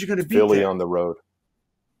good teams you're going to beat? Philly on the road.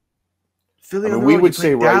 Philly on the road. We would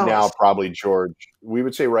say right now, probably George. We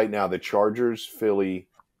would say right now the Chargers, Philly,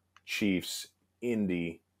 Chiefs,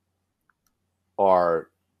 Indy are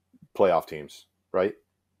playoff teams, right?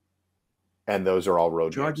 And those are all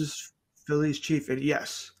road Chargers, games. Phillies, Chiefs, and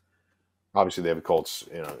yes. Obviously, they have the Colts,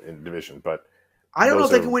 in division, but I don't know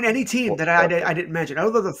if they can win any team that I didn't mention.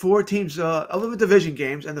 Other than the 4 teams, other than division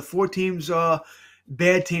games and the 4 teams,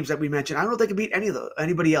 bad teams that we mentioned, I don't know if they can beat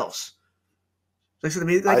anybody else. Like I said,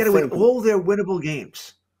 they got to win all their winnable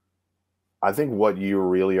games. I think what you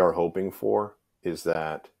really are hoping for is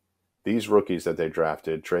that these rookies that they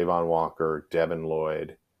drafted, Trayvon Walker, Devin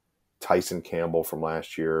Lloyd, Tyson Campbell from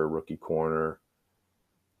last year, rookie corner,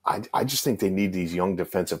 I just think they need these young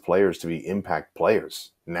defensive players to be impact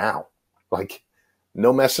players now.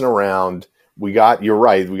 No messing around. You're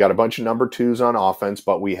right, we got a bunch of number 2s on offense,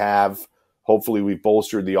 but hopefully we've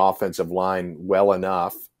bolstered the offensive line well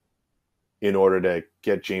enough in order to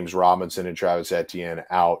get James Robinson and Travis Etienne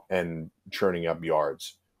out and churning up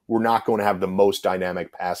yards. We're not going to have the most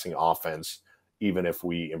dynamic passing offense, even if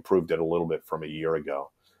we improved it a little bit from a year ago.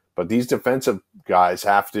 But these defensive guys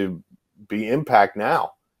have to be impact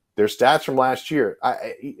now. Their stats from last year,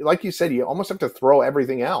 like you said, you almost have to throw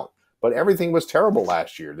everything out. But everything was terrible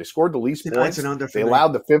last year. They scored the least points. They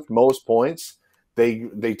allowed the 5th most points.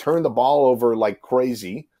 They turned the ball over like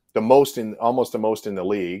crazy, almost the most in the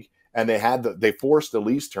league, and they forced the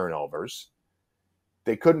least turnovers.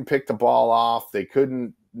 They couldn't pick the ball off. They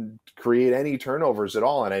couldn't create any turnovers at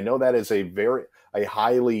all. And I know that is a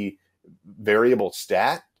highly variable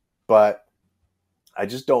stat, but I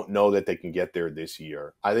just don't know that they can get there this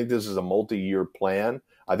year. I think this is a multi-year plan.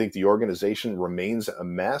 I think the organization remains a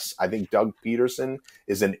mess. I think Doug Peterson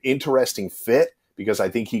is an interesting fit because I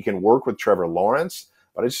think he can work with Trevor Lawrence,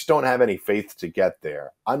 but I just don't have any faith to get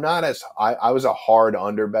there. I was a hard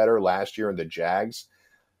under better last year in the Jags.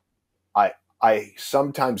 I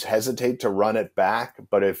sometimes hesitate to run it back,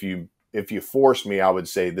 but if you force me, I would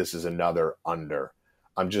say this is another under.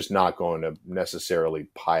 I'm just not going to necessarily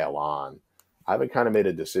pile on. I haven't kind of made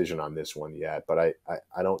a decision on this one yet, but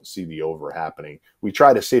I don't see the over happening. We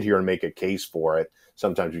try to sit here and make a case for it.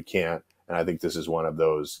 Sometimes we can't, and I think this is one of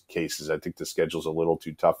those cases. I think the schedule's a little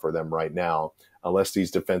too tough for them right now, unless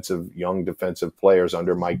these young defensive players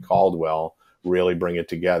under Mike Caldwell really bring it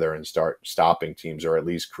together and start stopping teams or at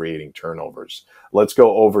least creating turnovers. Let's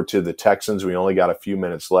go over to the Texans. We only got a few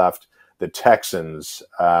minutes left. The Texans,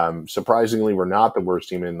 surprisingly, were not the worst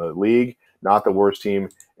team in the league, not the worst team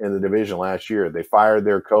in the division last year. They fired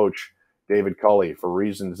their coach, David Culley, for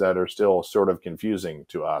reasons that are still sort of confusing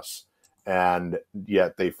to us. And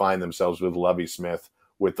yet they find themselves with Lovie Smith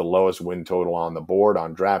with the lowest win total on the board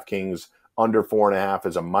on DraftKings. Under 4.5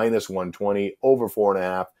 is a -120. Over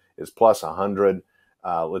 4.5 is plus 100.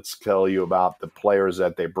 Let's tell you about the players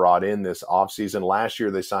that they brought in this offseason. Last year,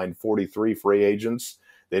 they signed 43 free agents.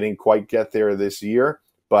 They didn't quite get there this year,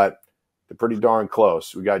 but they're pretty darn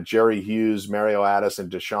close. We got Jerry Hughes, Mario Addison,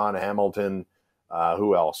 Deshaun Hamilton.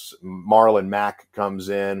 Who else? Marlon Mack comes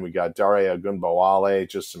in. We got Daria Gunbowale,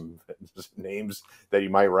 just some names that you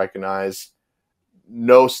might recognize.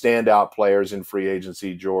 No standout players in free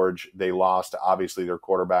agency, George. They lost, obviously, their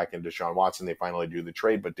quarterback in Deshaun Watson. They finally do the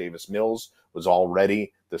trade, but Davis Mills was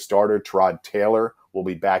already the starter. Terod Taylor will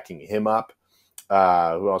be backing him up.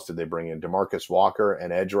 Who else did they bring in? DeMarcus Walker,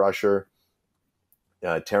 an edge rusher.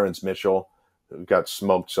 Terrence Mitchell, who got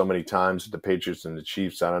smoked so many times with the Patriots and the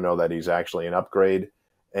Chiefs. I don't know that he's actually an upgrade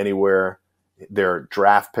anywhere. Their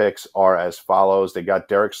draft picks are as follows. They got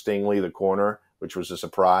Derek Stingley, the corner, which was a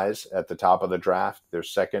surprise at the top of the draft. Their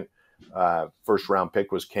second first-round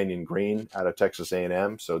pick was Kenyon Green out of Texas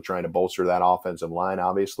A&M, so trying to bolster that offensive line,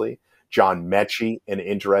 obviously. John Mechie, an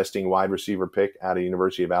interesting wide receiver pick out of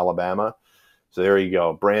University of Alabama. So there you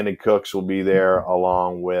go. Brandon Cooks will be there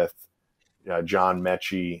along with John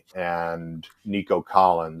Mechie and Nico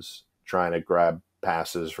Collins trying to grab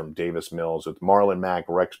passes from Davis Mills with Marlon Mack,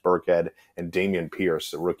 Rex Burkhead, and Damian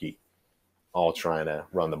Pierce, the rookie, all trying to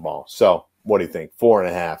run the ball. So What do you think?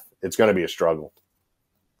 4.5. It's going to be a struggle.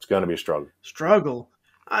 It's going to be a struggle. Struggle.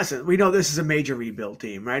 Listen, we know this is a major rebuild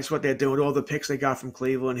team, right? It's what they're doing. All the picks they got from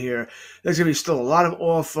Cleveland here. There's going to be still a lot of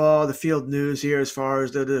off the field news here as far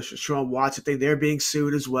as the Sean Watson thing. They're being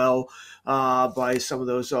sued as well by some of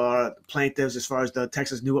those plaintiffs as far as the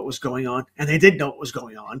Texans knew what was going on. And they did know what was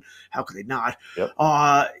going on. How could they not? Yep.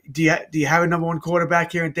 Do you have a number one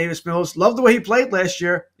quarterback here in Davis Mills? Love the way he played last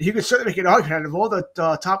year. He could certainly make an argument out of all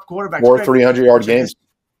the top quarterbacks. 4 300-yard games.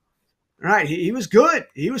 Right. He was good.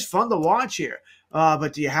 He was fun to watch here.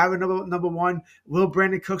 But do you have a number one? Will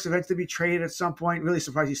Brandon Cooks eventually be traded at some point? Really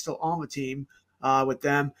surprised he's still on the team with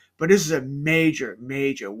them. But this is a major,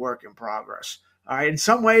 major work in progress. All right. In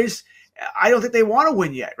some ways, I don't think they want to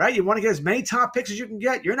win yet, right? You want to get as many top picks as you can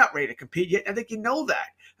get. You're not ready to compete yet. I think you know that.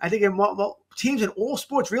 I think teams in all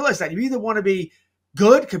sports realize that. You either want to be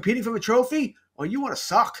good, competing for a trophy, or you want to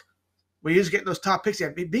suck. Where you're just getting those top picks.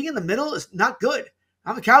 Being in the middle is not good.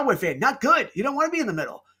 I'm a Cowboy fan. Not good. You don't want to be in the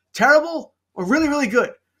middle. Terrible or really, really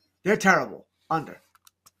good. They're terrible. Under.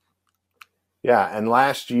 Yeah, and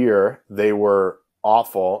last year they were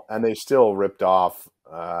awful, and they still ripped off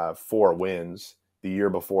 4 wins. The year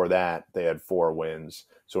before that, they had 4 wins.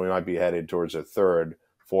 So we might be headed towards a third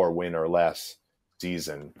 4-win or less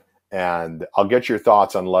season. And I'll get your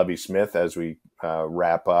thoughts on Lovie Smith as we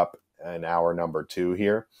wrap up in hour number 2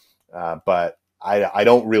 here. But I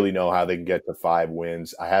don't really know how they can get to 5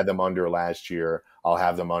 wins. I had them under last year. I'll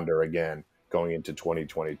have them under again going into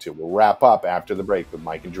 2022. We'll wrap up after the break with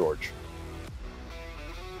Mike and George.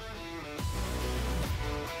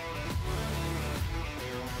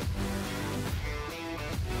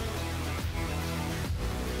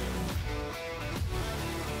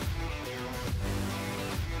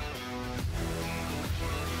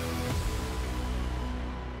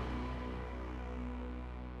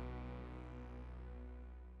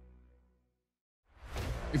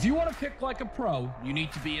 If you want to pick like a pro, you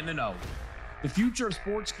need to be in the know. The future of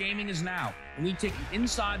sports gaming is now, and we take you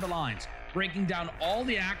inside the lines, breaking down all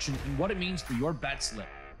the action and what it means for your bet slip.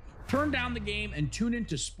 Turn down the game and tune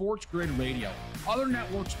into Sports Grid Radio. Other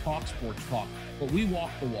networks talk sports talk, but we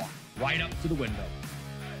walk the walk, right up to the window.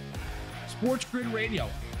 Sports Grid Radio.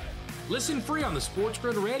 Listen free on the Sports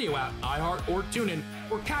Grid Radio app, iHeart or TuneIn,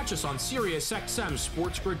 or catch us on Sirius XM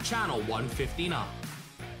Sports Grid Channel 159.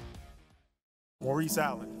 Maurice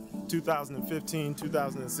Allen,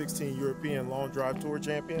 2015-2016 European Long Drive Tour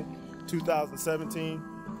champion, 2017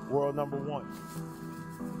 world number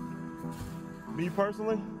 1. Me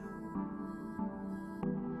personally,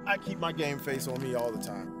 I keep my game face on me all the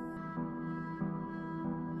time.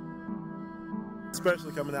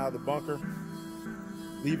 Especially coming out of the bunker,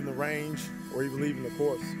 leaving the range, or even leaving the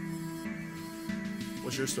course.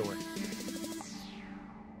 What's your story?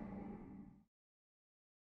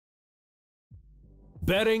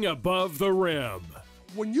 Betting above the rim.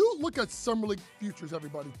 When you look at Summer League futures,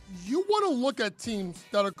 everybody, you want to look at teams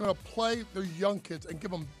that are going to play their young kids and give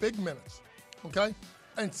them big minutes, okay?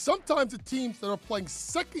 And sometimes the teams that are playing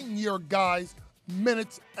second-year guys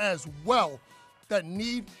minutes as well that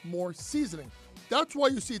need more seasoning. That's why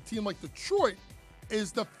you see a team like Detroit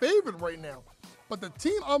is the favorite right now. But the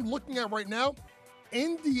team I'm looking at right now,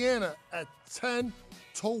 Indiana at 10-1.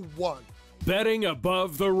 Betting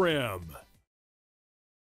above the rim.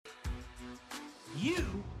 You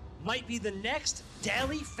might be the next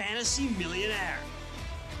daily fantasy millionaire.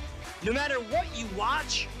 No matter what you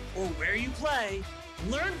watch or where you play,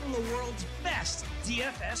 learn from the world's best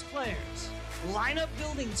DFS players. Lineup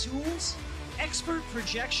building tools, expert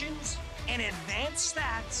projections, and advanced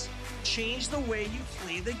stats change the way you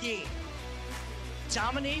play the game.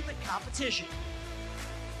 Dominate the competition.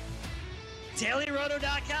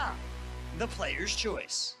 DailyRoto.com, the player's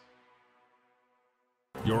choice.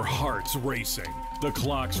 Your heart's racing. The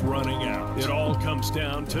clock's running out. It all comes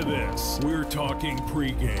down to this. We're talking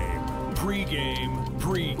pregame. Pregame,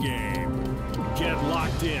 pregame. Get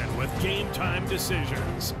locked in with Game Time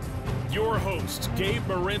Decisions. Your hosts, Gabe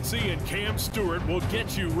Morency and Cam Stewart, will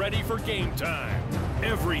get you ready for game time.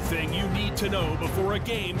 Everything you need to know before a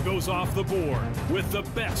game goes off the board, with the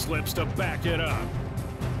bet slips to back it up.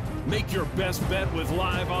 Make your best bet with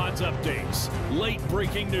live odds updates, late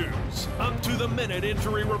breaking news, up-to-the-minute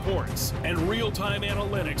injury reports, and real-time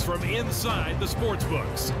analytics from inside the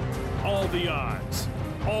sportsbooks. All the odds,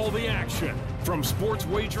 all the action, from sports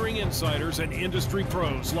wagering insiders and industry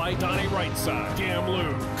pros like Donnie Rightside, Cam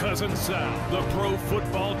Lou, Cousin Sal, the Pro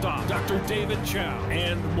Football Doc, Dr. David Chow,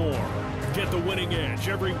 and more. Get the winning edge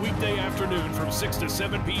every weekday afternoon from 6 to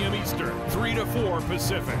 7 p.m. Eastern, 3 to 4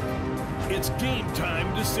 Pacific. It's Game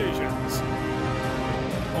Time Decisions.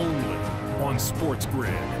 Only on Sports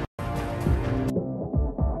Grid.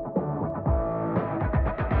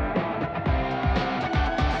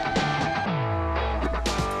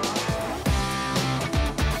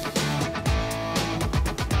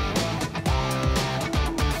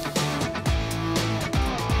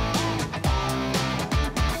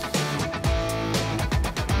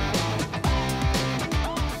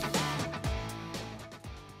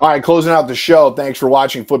 All right, closing out the show. Thanks for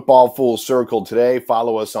watching Football Full Circle today.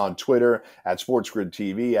 Follow us on Twitter at SportsGrid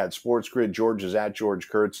TV, at SportsGrid. George is at George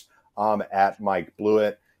Kurtz. I'm at Mike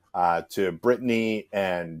Blewett. To Brittany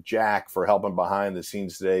and Jack for helping behind the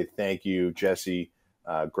scenes today. Thank you, Jesse.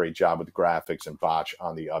 Great job with the graphics, and Botch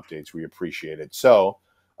on the updates. We appreciate it. So,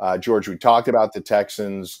 George, we talked about the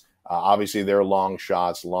Texans. Obviously, they're long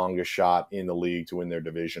shots, longest shot in the league to win their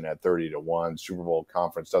division at 30-1. Super Bowl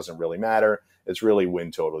conference doesn't really matter. It's really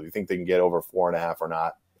win total. You think they can get over 4.5 or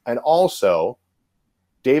not? And also,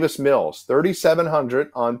 Davis Mills,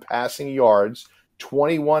 3,700 on passing yards,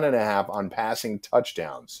 21.5 on passing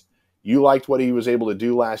touchdowns. You liked what he was able to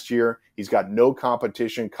do last year. He's got no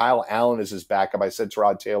competition. Kyle Allen is his backup. I said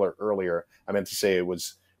Tyrod Taylor earlier. I meant to say it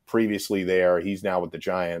was previously there. He's now with the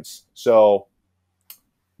Giants. So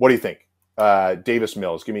what do you think? Davis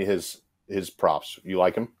Mills, give me his props. You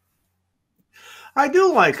like him? I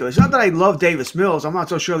do like him. It's not that I love Davis Mills. I'm not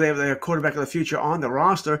so sure they have their quarterback of the future on the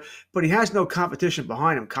roster, but he has no competition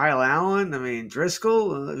behind him. Kyle Allen, I mean,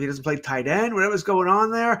 Driscoll, if he doesn't play tight end, whatever's going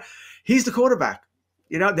on there, he's the quarterback.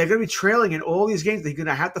 You know, they're going to be trailing in all these games. They're going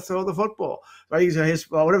to have to throw the football. Right?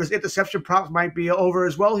 Whatever his interception props might be over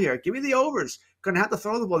as well here. Give me the overs. Going to have to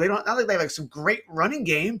throw the ball. They don't. Not like they have like some great running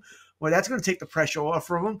game where that's going to take the pressure off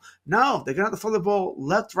from them. No, they're going to have to throw the ball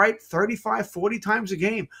left, right, 35, 40 times a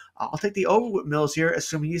game. I'll take the over with Mills here,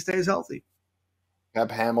 assuming he stays healthy. Pep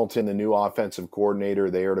Hamilton, the new offensive coordinator,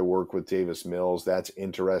 there to work with Davis Mills. That's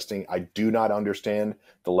interesting. I do not understand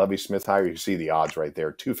the Lovie Smith hire. You see the odds right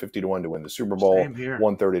there. 250-1 to win the Super Bowl,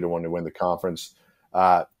 130-1 to win the conference.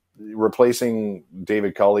 Replacing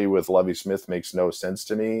David Culley with Lovie Smith makes no sense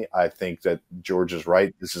to me. I think that George is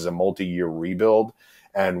right. This is a multi-year rebuild,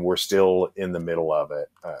 and we're still in the middle of it.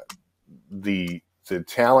 The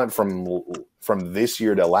talent from this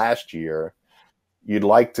year to last year, you'd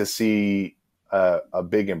like to see a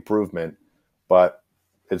big improvement, but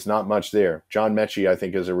it's not much there. John Mechie, I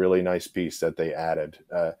think, is a really nice piece that they added.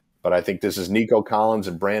 But I think this is Nico Collins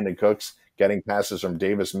and Brandon Cooks getting passes from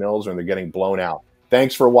Davis Mills, and they're getting blown out.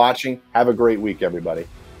 Thanks for watching. Have a great week, everybody.